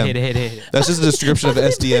SDM. Hit it. That's just a description of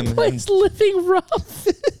Big SDM. boys living rough.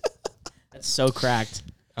 That's so cracked.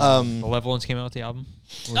 Malevolence came out with the album.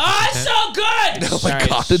 Oh, it's so good. Oh my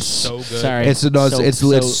god, it's So good. Sorry. it's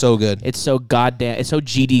so good. It's so goddamn. It's so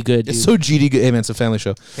GD good. It's dude. so GD good. Hey man, it's a family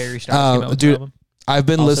show. Harry Styles came out with the Dude, album. I've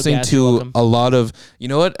been Also listening gas, you're to welcome. a lot of. You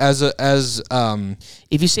know what? As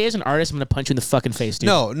If you say as an artist, I'm gonna punch you in the fucking face, dude.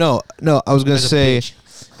 no. I was gonna As a say. bitch.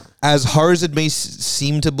 as hard as it may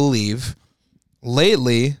seem to believe,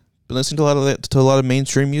 lately been listening to a lot of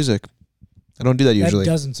mainstream music. I don't do that usually.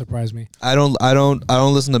 That doesn't surprise me. I don't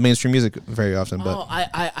listen to mainstream music very often. But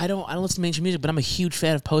I don't listen to mainstream music, but I'm a huge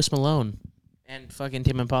fan of Post Malone and fucking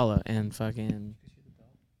Tame Impala and fucking.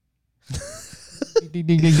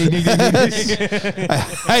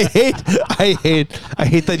 I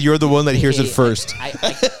hate that you're the one that hears it first. I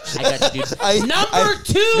got you, dude. Number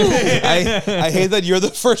 2. I hate that you're the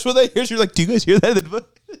first one that hears. You're like, do you guys hear that?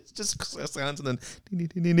 It's just sounds and then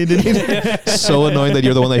so annoying that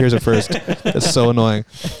you're the one that hears it first. That's so annoying.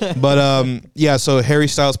 But yeah. So Harry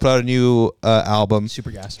Styles put out a new album,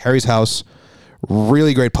 Super gas. Harry's House.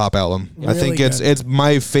 Really great pop album. I think it's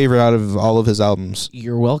my favorite out of all of his albums.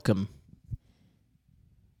 You're welcome.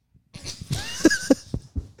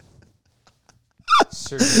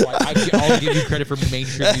 I'll give you credit for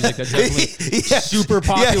mainstream music. That's definitely super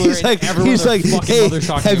popular. Yeah, he's like, hey,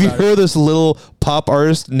 have you heard of this little pop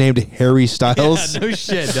artist named Harry Styles? Yeah, no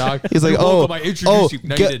shit, dog. He's like, I introduced you.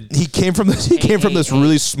 No, you didn't. He came from this.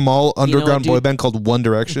 Really small underground boy band called One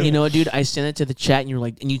Direction. You know what, dude? I sent it to the chat, and you're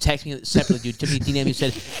like, and you text me separately, dude. Took me a DM. You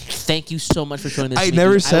said, "Thank you so much for showing this." I to me,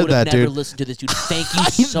 never dude. said that, dude. I would have never listened to this, dude. Thank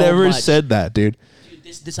you so much. I never said that, dude.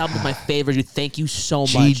 This album is my favorite, dude. Thank you so much.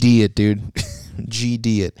 GD it, dude.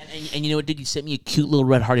 GD it. And you know what, dude? You sent me a cute little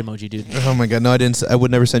red heart emoji, dude. Oh my god, no, I didn't. I would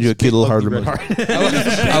never send you a cute little heart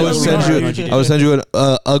emoji. I would send you an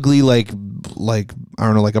ugly like I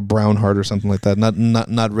don't know, like a brown heart or something like that.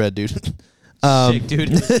 Not red, dude. Sick, dude.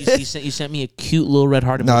 You sent me a cute little red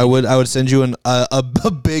heart emoji. No, I would send you a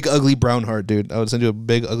big ugly brown heart, dude. I would send you a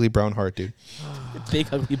big ugly brown heart, dude. Big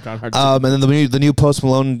ugly brown heart. And then the new Post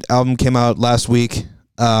Malone album came out last week.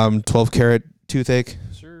 12 Carat Toothache.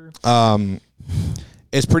 Sure.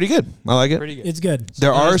 It's pretty good. I like it. Pretty good. It's good.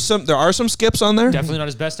 There are some skips on there. Definitely not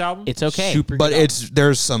his best album. It's okay. Super But good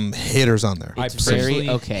there's some hitters on there. It's very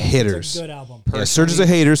okay. Hitters. It's a good album. Yeah, Serge is a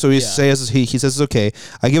hater, so he says it's okay.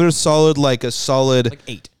 I give it a solid like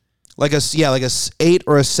 8. like a 8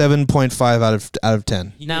 or a 7.5 out of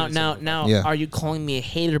 10. Now, Yeah. are you calling me a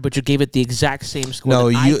hater? But you gave it the exact same score. No,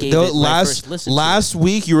 that I gave it last first listen last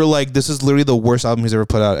week you were like, this is literally the worst album he's ever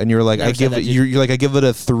put out, and you were like, Never said that, dude. you're like, I give it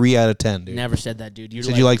a 3 out of 10, dude. Never said that, dude. You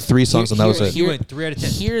said you like 3 songs, and that was it. You went 3 out of 10.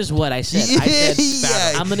 Here's what I said. I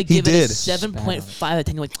said Yeah, I'm gonna he give it a did. 7.5 out of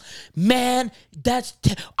 10. You're like, man, that's.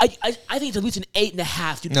 I think it's at least an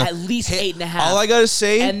 8.5, dude. No. At least 8.5. All I gotta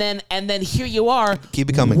say, and then here you are. Keep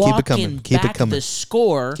it coming, keep it coming, walking keep it back coming. The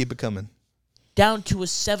score keep it coming. down to a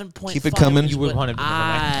 7.5. Keep it coming. which You is would what 100%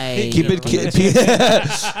 I Keep it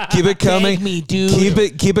keep it coming. Beg me, dude.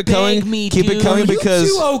 Keep it coming. Beg me, Keep it dude. coming Are you because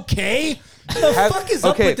You okay? The fuck is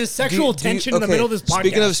up with this sexual tension in the middle of this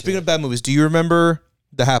podcast? Speaking of bad movies, do you remember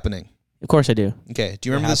The Happening? Of course I do. Okay. Do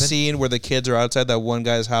you remember the Happened? scene where the kids are outside that one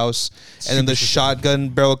guy's house, and then the shotgun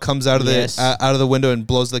barrel comes out of Yes. the out of the window and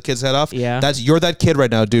blows the kid's head off? Yeah. You're that kid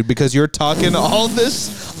right now, dude, because you're talking all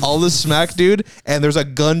this smack, dude, and there's a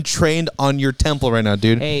gun trained on your temple right now,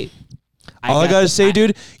 dude. Hey. All I gotta say,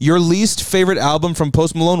 dude, your least favorite album from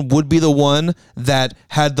Post Malone would be the one that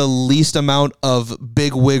had the least amount of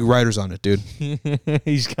big wig writers on it, dude.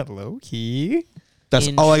 He's got low key. That's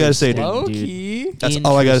all I gotta say, dude. Interesting, dude. Key. That's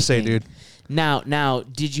all I gotta say, dude. Now,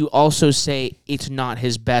 did you also say it's not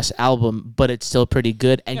his best album, but it's still pretty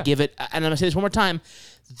good? And give it, and I'm gonna say this one more time,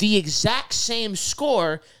 the exact same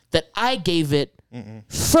score that I gave it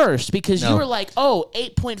first, because you were like, oh,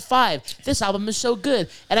 8.5. This album is so good.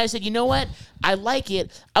 And I said, you know what? I like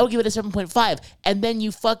it. I'll give it a 7.5. And then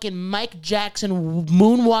you fucking Mike Jackson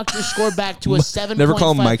moonwalked your score back to a 7.5. Never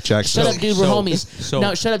call him Mike Jackson. Shut up, dude. We're So- homies. so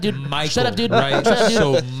No, shut up, dude. Michael, Shut up, dude. right? Shut up, dude.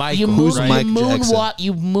 So Michael, you Who's Mike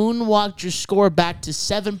you moonwalked your score back to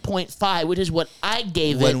 7.5, which is what I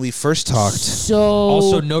gave it. When we first talked, So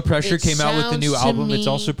Also, No Pressure it came out with the new sounds to album. It's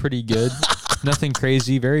me- also pretty good. Nothing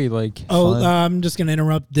crazy. Very like. Oh, fun. I'm just gonna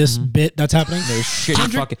interrupt this bit that's happening. No,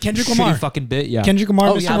 shitty Kendrick Lamar. shitty fucking bit. Yeah. Kendrick Lamar,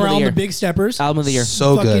 Oh, Mr. yeah, album of the Morale, and year. the Big Steppers. album of the year.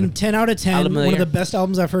 so fucking good. 10 out of 10. Album of the One of year. the best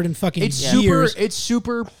albums I've heard in fucking It's years. super. It's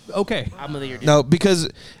super okay. Album of the year. Dude. No, because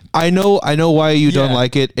I know why you don't Yeah.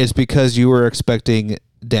 like it. It's because you were expecting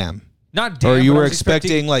Damn. Not damn. Or you but I were was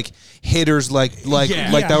expecting like hitters like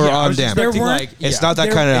Yeah. that were Yeah, I on was Damn. expecting, There weren't- like, It's yeah. not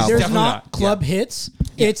that kind of album. There's definitely not not. club hits.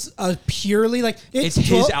 It's a purely like It's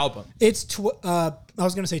his album. It's I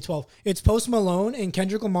was gonna say 12. It's Post Malone and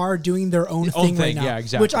Kendrick Lamar doing their own Own thing right thing, now, yeah,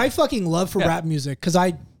 exactly. which I fucking love for rap music because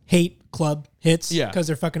I hate club hits Yeah. because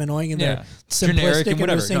they're fucking annoying and Yeah. they're Generic simplistic and and, they're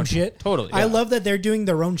whatever. the same No, shit. totally, I yeah. love that they're doing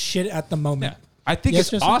their own shit at the moment. Yeah. I think Yes,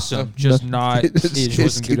 it's yes, awesome, just not it just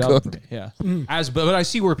wasn't keep good going. album. Yeah, but I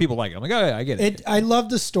see where people like it. I'm like, oh yeah, I get it. I love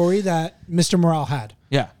the story that Mr. Morale had.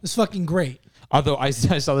 Yeah, It's fucking great. Although I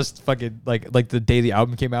saw this fucking like the day the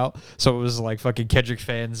album came out, so it was like fucking Kendrick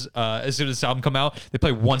fans. As soon as the album come out, they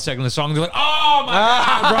play 1 second of the song. They're like, "Oh my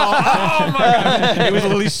god, bro! Oh my god!" It was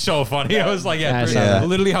literally so funny. I was like, "Yeah, Yeah.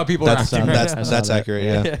 literally how people are That's acting." that's accurate.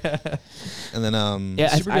 Yeah. And then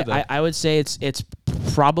Yeah, Super good, though. I would say it's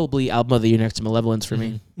probably album of the year next to Malevolence for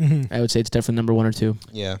me. I would say it's definitely number 1 or 2.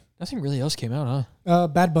 yeah. Nothing really else came out, huh?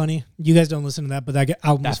 Bad Bunny. You guys don't listen to that, but that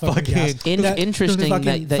album is That fucking gas. fucking- That- Interesting fucking-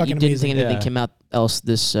 that you fucking didn't amazing. think anything Yeah. came out else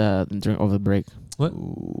this during over the break. What?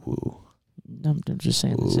 I'm just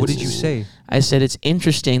saying. What did you say? I said it's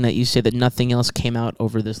interesting that you say that nothing else came out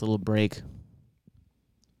over this little break.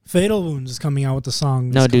 Fatal Wounds is coming out with the song.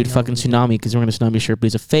 No, that's dude, coming out fucking with the- Tsunami, because we're going to Tsunami shirt, but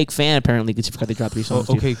he's a fake fan apparently because he forgot they dropped 3 songs.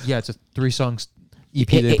 Oh, dude. okay, yeah, it's a 3 songs EP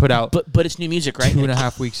they put out but it's new music, right?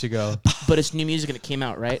 2.5 weeks ago. But it's new music and it came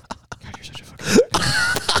out, right? God, you're such a fucking.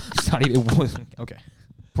 It's not even. Okay.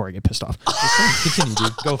 Before I get pissed off. Continue,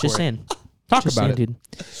 dude. Go for Just it. saying. Talk Just about saying, it. dude.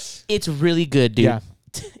 It's really good, dude. Yeah.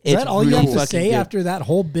 Is It's that all you really have to fucking say good. after that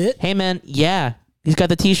whole bit? Hey, man, yeah. He's got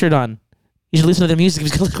the T-shirt on. You should listen to their music if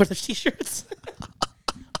he's going to wear the T-shirts.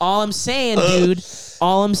 All I'm saying, dude.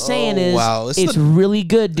 All I'm saying is, wow. This is it's the- really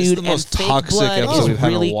good, this is dude. the most and Fake toxic Blood episode is we've had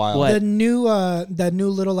in a really, while. What? The new that new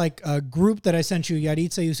little group that I sent you,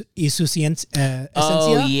 Yaritza y su Esencia.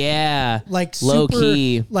 Oh yeah, Like low super,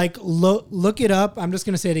 key. like look it up. I'm just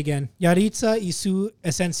gonna say it again. Yaritza y su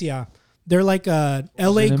Esencia. They're like a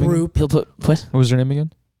LA name again? group. He'll put what? What was her name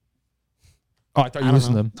again? Oh, I thought you don't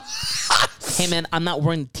listened to know. them. Hey man, I'm not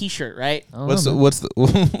wearing the T-shirt, right? What's the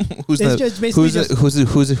who's It's that? just basically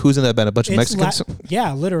Who's in that band? A bunch of It's Mexicans.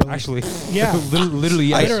 yeah, literally. Actually, Yeah. literally,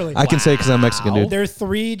 yes. Literally. I can say because I'm Mexican, dude. They're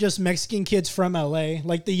 3 just Mexican kids from LA.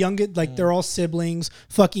 Like the youngest, like they're all siblings.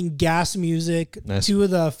 Fucking gas music. Nice. 2 of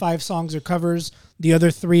the 5 songs are covers. The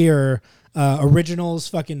other 3 are originals.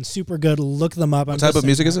 Fucking super good. Look them up. What type of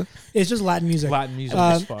music is it? It's just Latin music. Latin music Uh,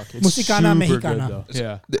 as fuck. It's Musicana super Mexicana. good,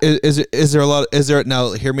 though. Yeah. Is there a lot? Is there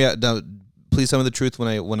now? Hear me out. Now, please tell me the truth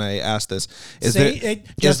when I ask this. Is Say there it,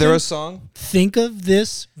 is there Justin, a song? Think of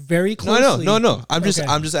this very No, closely. no. I'm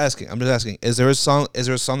just asking. Is there a song? Is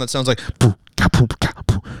there a song that sounds like?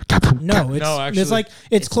 No, it's actually, it's like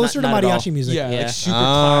it's closer not to at all. mariachi music. Yeah, Yeah. like super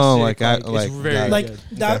Oh, classic. like, it's got very it. Like good.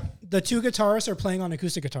 that. Okay. The 2 guitarists are playing on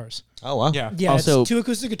acoustic guitars. Oh wow. Yeah. Yeah, Also- it's 2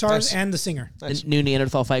 acoustic guitars Nice. and the singer. Nice. The new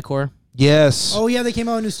Neanderthal Fight Core. Yes. Oh yeah, they came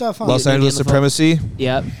out with new stuff. Huh? Los Yeah, Angeles Neanderthal. Supremacy.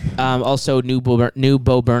 Yep. Also, new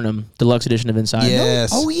Bo Burnham deluxe edition of Inside.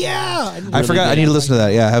 Yes. Oh yeah. I forgot. I need to listen to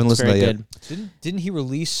that. Yeah, I haven't It's listened to very that yet. good. Didn't he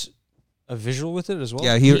release a visual with it as well?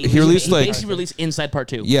 Yeah, he released he like basically released Inside Part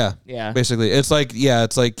 2. yeah, Yeah. basically it's like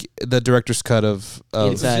the director's cut of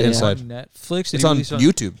Inside, Inside. yeah. On Netflix. Did It's he on release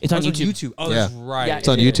YouTube It's on Oh, YouTube. Oh, Yeah. that's right. Yeah, It's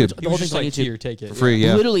on YouTube. The whole thing's on Like, YouTube. Here, take it. For free.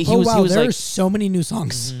 Yeah. Literally, he Oh was wow, he was there's like so many new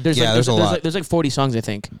songs. there's Yeah, like there's a lot. there's like 40 songs I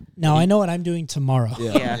think. Now I know what I'm doing tomorrow.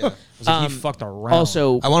 Yeah. Yeah. Yeah. I was like, he fucked around.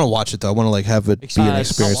 Also, I want to watch it though. I want to like have it be an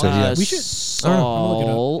experience. Yeah. We should- Yeah, look at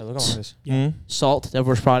all this. Salt, Devil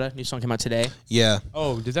Wears Prada, new song came out today. Yeah.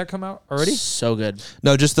 Oh, did that come out already? So good.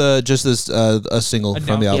 No, just this a single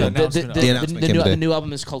from the Yeah, album. announcement. The announcement came new, today. the new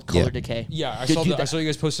album is called Color Yeah. Decay. Yeah, I Dude, saw. dude, I saw you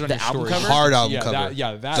guys posted on the your album story. cover? Hard album Yeah,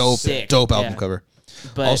 cover. that's Dope, sick. dope album Yeah. cover.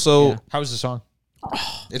 But, Also, yeah. How was the song?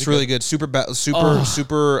 it's really good. Super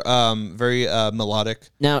very melodic.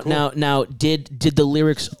 Now, did the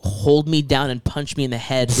lyrics hold me down and punch me in the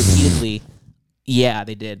head repeatedly? Yeah,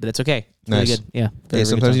 they did, but it's okay. It's Nice. really good. Yeah. Yeah, Very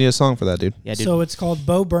sometimes good you need a song for that, dude. song. Yeah, dude. So it's called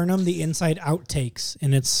Bo Burnham, the Inside Outtakes,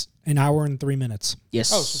 and it's an hour and 3 minutes.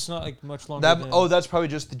 yes. Oh, so it's not like much longer. That's probably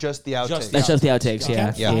just the outtakes. That's just the outtakes. Yeah.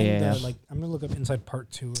 Can't Yeah. find Yeah. the, I'm gonna look up Inside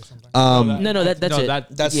Part 2 or something. No, that's No, it.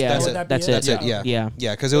 That's yeah, that's Would it. that be That's it? it. That's it. Yeah. Yeah.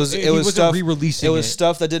 Yeah, because it was He it was wasn't stuff. re-releasing It was it.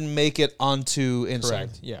 stuff that didn't make it onto Inside.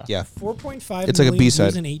 Correct. Yeah. Yeah. 4.5 It's like a million B-side.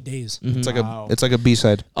 views in 8 days. It's like Wow. it's like a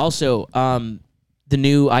B-side. Also, the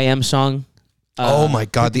new I Am song. Oh my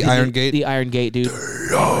God, the Iron Gate. The Iron Gate, dude.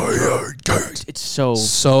 It's so.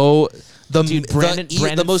 So Dude, Brandon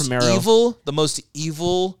the most Fumero.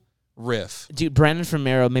 evil riff. Dude, Brandon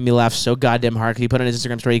Fumero made me laugh so goddamn hard. He put on his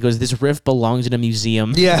Instagram story. He goes, "This riff belongs in a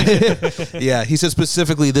museum." Yeah, yeah. He said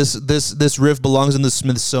specifically this riff belongs in the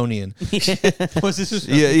Smithsonian. Was this?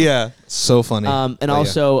 Yeah. So funny. And But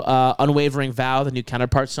also, Unwavering Vow, the new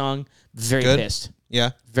Counterpart song. Very Good? pissed.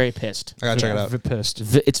 yeah, Very pissed. I gotta check it out. Pissed.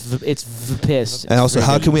 It's pissed. And also,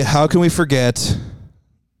 how can we forget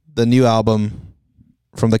the new album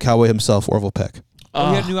from the cowboy himself, Orville Peck? Oh,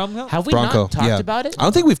 he had a new album out? Have we Bronco. not talked yeah. about it? I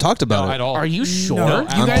don't think we've talked about No, it. at all. Are you sure? No, you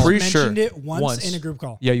I'm guys pretty sure. mentioned it once Once. in a group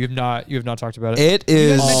call. Yeah, you have not talked about it. It You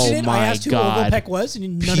is guys mentioned it. Oh I my asked who God. Orville Peck was, and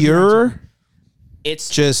none of you answered. pure, It's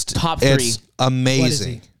just top 3. It's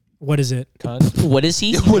amazing. What is it? What is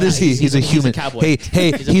he? What is he? He's a human. cowboy.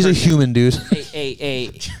 Hey, he's a human, dude. Hey,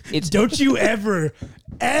 it's Don't you ever.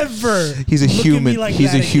 He's a look at human. me like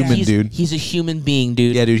He's that a human, again. dude. He's a human being,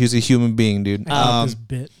 dude. Yeah, dude. He's a human being, dude. I love this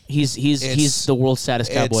bit. He's It's- the world's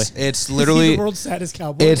saddest cowboy. It's He's literally. the world's saddest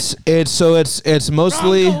cowboy. It's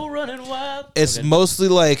mostly. Bronco running wild. It's Okay. mostly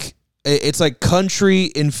like it's like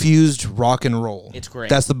country infused rock and roll. It's great.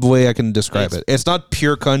 That's the way I can describe it. It's not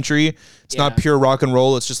pure country. It's not Yeah. pure rock and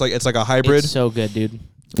roll. It's just like it's like a hybrid It's so good, dude.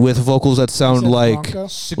 with vocals that sound Said like Bronco.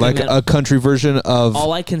 Man, a country version of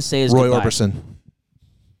all I can say is Roy goodbye. Orbison.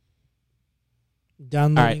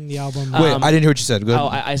 Downloading All the album. Wait, I didn't hear what you said. Go Oh,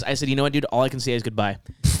 ahead. I said, you know what, dude? All I can say is goodbye.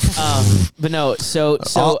 But no, so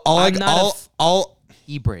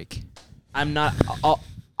E-break. I'm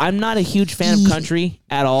not a huge fan of country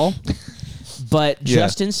at all. But Yeah.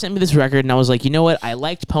 Justin sent me this record, and I was like, you know what? I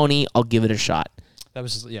liked Pony. I'll give it a shot. That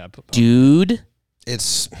was Dude,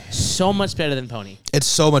 It's so much better than Pony. it's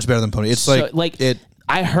so much better than Pony. It's So, like it.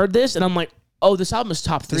 I heard this, and I'm like, oh, this album is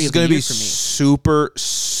top 3 This is of the gonna year be for me.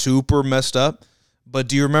 super messed up. But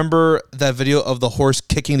do you remember that video of the horse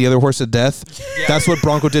kicking the other horse to death? That's what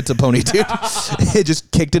Bronco did to Pony, dude. It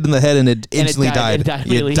just kicked it in the head and it instantly died. It died. died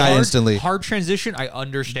really It died hard. instantly. Hard transition. I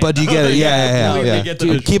understand. But you get it, yeah. Completely get the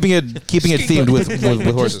Dude, visual. keeping it themed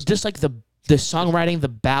with horses. Just like the songwriting, the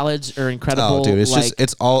ballads are incredible. Oh, dude, it's like,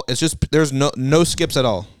 just there's no skips at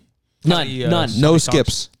all. none. No No songs.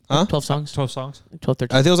 skips, huh? 12 songs, 12 songs. 12,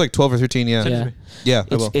 13. I think it was like 12 or 13. Yeah, yeah, yeah.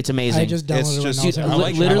 I will. it's amazing. I just downloaded It's it just- right now. Dude, so I I like-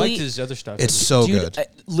 like I literally- liked his other stuff. It's so Dude, good.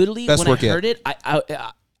 Literally, Best when work I yet. heard it,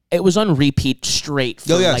 I it was on repeat straight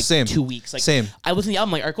for Oh, yeah, like same. 2 weeks. Like, Same. I listened to the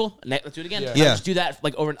album, like, all right, cool, let's do it again. Yeah. I Yeah. just do that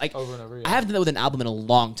like over and over. Yeah. I haven't done that with an album in a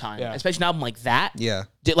long time, Yeah. especially an album like that. Yeah.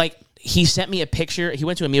 Like, he sent me a picture. He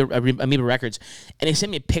went to Amoeba Records, and he sent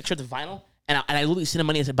me a picture of the vinyl. And I literally sent him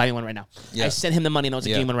money and said, buy me one right now. Yeah. I sent him the money and I was like,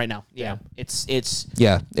 Yeah. give me one right now. Yeah. It's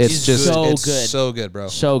Yeah, it's It's just so it's good. so good, bro.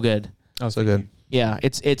 so good. So good. Yeah.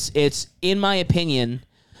 It's in my opinion,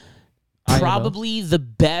 probably the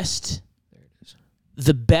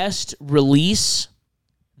best release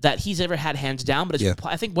that he's ever had, hands down. But it's Yeah.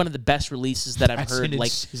 I think one of the best releases that I've heard.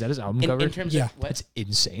 Like is that his album in cover? terms Yeah. of what? That's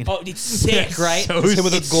insane. Oh, it's sick, right? It's him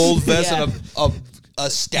with a It's- gold vest yeah. and a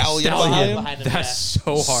stallion Stallion behind him. behind him, That's yeah.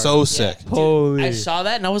 so hard. So sick. Dude, Holy. I saw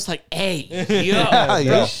that and I was like, hey, yo. Yeah.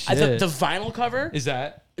 Bro, Shit. the vinyl cover, Is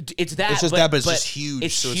that it's that. It's just that, but it's just huge,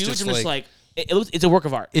 It's so it's huge just and it's like- like, it's a work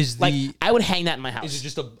of art. Is like, the- I would hang that in my house. is it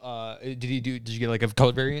just a did you get like a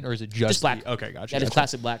colored variant or is it just black? Okay, gotcha. That is gotcha.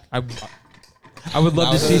 classic black. I would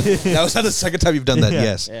love to see That was not the second time you've done that.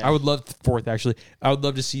 Yes. Yeah. I would love fourth actually. I would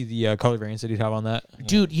love to see the color variants that he'd have on that.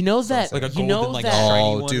 Dude, you know that Like a you golden know like that shiny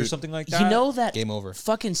Oh, one or dude. something like that. you know that Game over.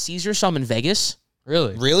 fucking Caesar saw him in Vegas?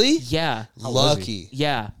 really? Really? Yeah. Lucky.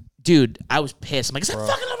 Yeah. Dude, I was pissed. I'm like, is that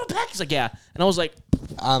fucking Little Peck? He's like, yeah. And I was like,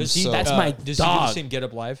 I'm Does he, so. That's my does he do dog. the same get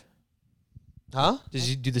up live? Huh? Does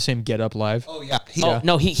he do the same get up live? Oh yeah. He, oh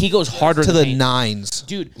no, he goes harder to than the me. nines.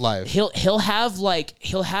 Dude, Live. He'll have like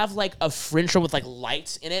a fringe with like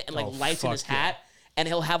lights in it and like lights in his fuck yeah. hat, and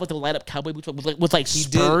he'll have like the light up cowboy boots with like He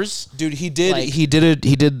did- spurs. Dude, he did. Like- he did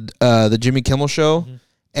the Jimmy Kimmel show,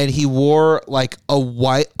 and he wore like a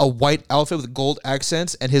white outfit with gold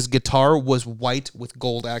accents, and his guitar was white with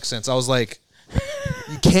gold accents. I was like,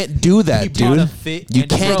 you can't do that, brought a dude. fit You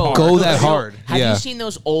and a can't guitar. go that Bro, hard. Have Yeah. you seen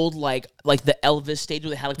those old like the Elvis stage where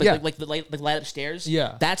they had Yeah. like the light up stairs?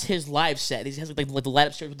 Yeah. that's his live set. He has like the light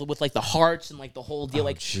up stairs with like the hearts and like the whole deal,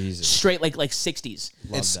 like Jesus. straight like 60s.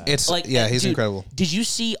 It's Like yeah, he's dude, incredible. Did you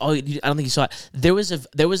see? Oh, I don't think you saw it. There was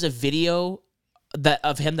a video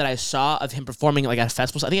of him that I saw of him performing like at a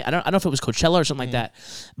festival. I don't know if it was Coachella or something like that.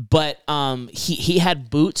 But he had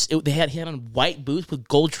boots. He had on white boots with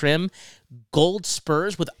gold trim, gold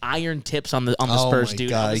spurs with iron tips on the Oh spurs, my dude.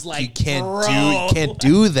 god, I was like, you can't bro.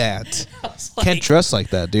 do that. Can't dress like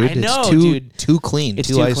that, dude. I know, it's too dude. too clean, It's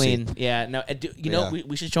too too icy. clean. Yeah, no. You know, Yeah.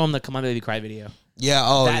 we should show him the "Come On Baby Cry" video. Yeah.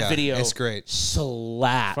 Oh That yeah. video, It's great.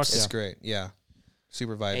 slaps. Fuck It's great. Yeah.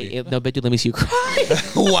 Super vibey. Hey, no, but dude, let me see you cry.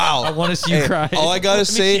 Wow. I want to see you cry. All I gotta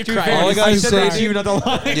say, see you cry. all I gotta said say, that to you, not the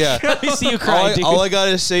line. yeah. let me see you cry, dude. All I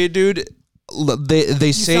gotta say, dude. They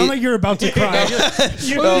You say. sound like you're about to cry.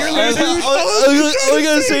 all I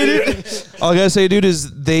gotta say, dude. All I gotta say, dude, is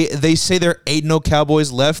they say there ain't no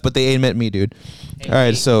Cowboys left, but they ain't met me, dude. All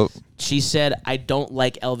right, so She said, "I don't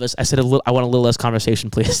like Elvis." I said, I want a little less conversation,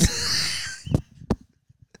 please."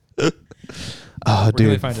 oh, Where can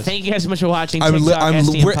they dude. find us? Thank you guys so much for watching. I'm, TikTok,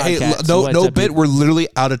 STM we're, hey, Podcast. no What's no up, bit. dude? We're literally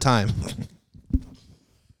out of time.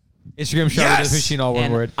 Instagram Shower Death Machine, all one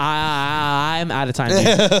And word. I'm out of time. dude. You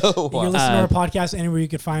can listen to Uh, our podcast anywhere you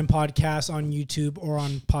could find podcasts on YouTube or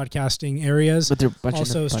on podcasting areas. But they're a bunch of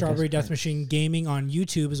Also, podcasts. Strawberry Death Machine Gaming on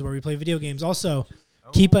YouTube is where we play video games. Also,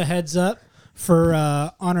 keep a heads up. for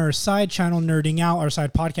on our side channel, Nerding Out, our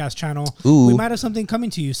side podcast channel. Ooh. We might have something coming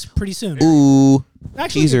to you pretty soon. Ooh.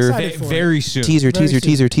 Actually, Teaser. excited for it. Very soon. Teaser, Very teaser,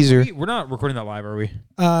 soon. teaser. We're not recording that live, are we?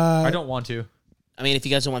 I don't want to. I mean, if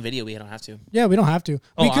you guys don't want video, we don't have to. Yeah, we don't have to.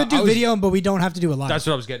 Oh, We could I do was- video, but we don't have to do it live. That's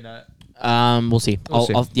what I was getting at. We'll see. We'll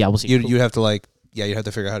see. Yeah, we'll see. You have to you have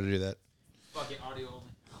to figure out how to do that. Fucking audio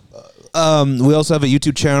only. We also have a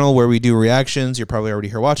YouTube channel where we do reactions. You're probably already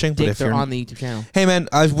here watching, but Dick, if they're you're on the YouTube channel. hey man,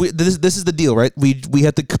 this is the deal, right? We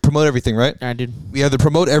have to promote everything, right? All right, dude. We either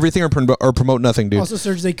promote everything or promote nothing, dude. Also,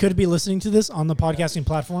 Serge, they could be listening to this on the podcasting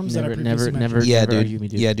platforms that I previously mentioned. Yeah, never dude. argue me,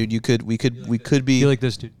 dude. Yeah, dude. We could be. Be like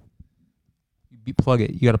this, dude. You plug it.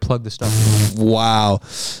 You got to plug the stuff. Wow.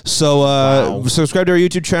 So subscribe to our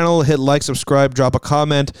YouTube channel, hit like, subscribe, drop a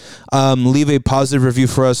comment, leave a positive review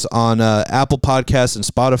for us on Apple Podcasts and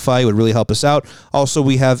Spotify. It would really help us out. Also,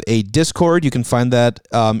 we have a Discord. You can find that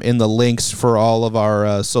in the links for all of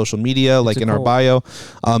our social media, like in our bio.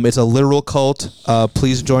 It's a literal cult.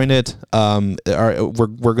 Please join it.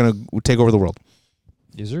 We're going to take over the world.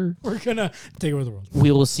 Yes, sir. We're going to take over the world.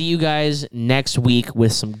 We will see you guys next week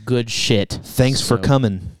with some good shit. Thanks for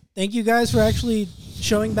coming. Thank you guys for actually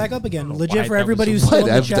showing back up again. Legit why for that everybody was who's so-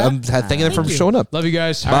 still in the chat. I'm thanking them for Thank you. showing up. Love you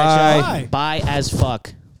guys. Bye. Bye. Bye as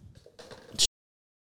fuck.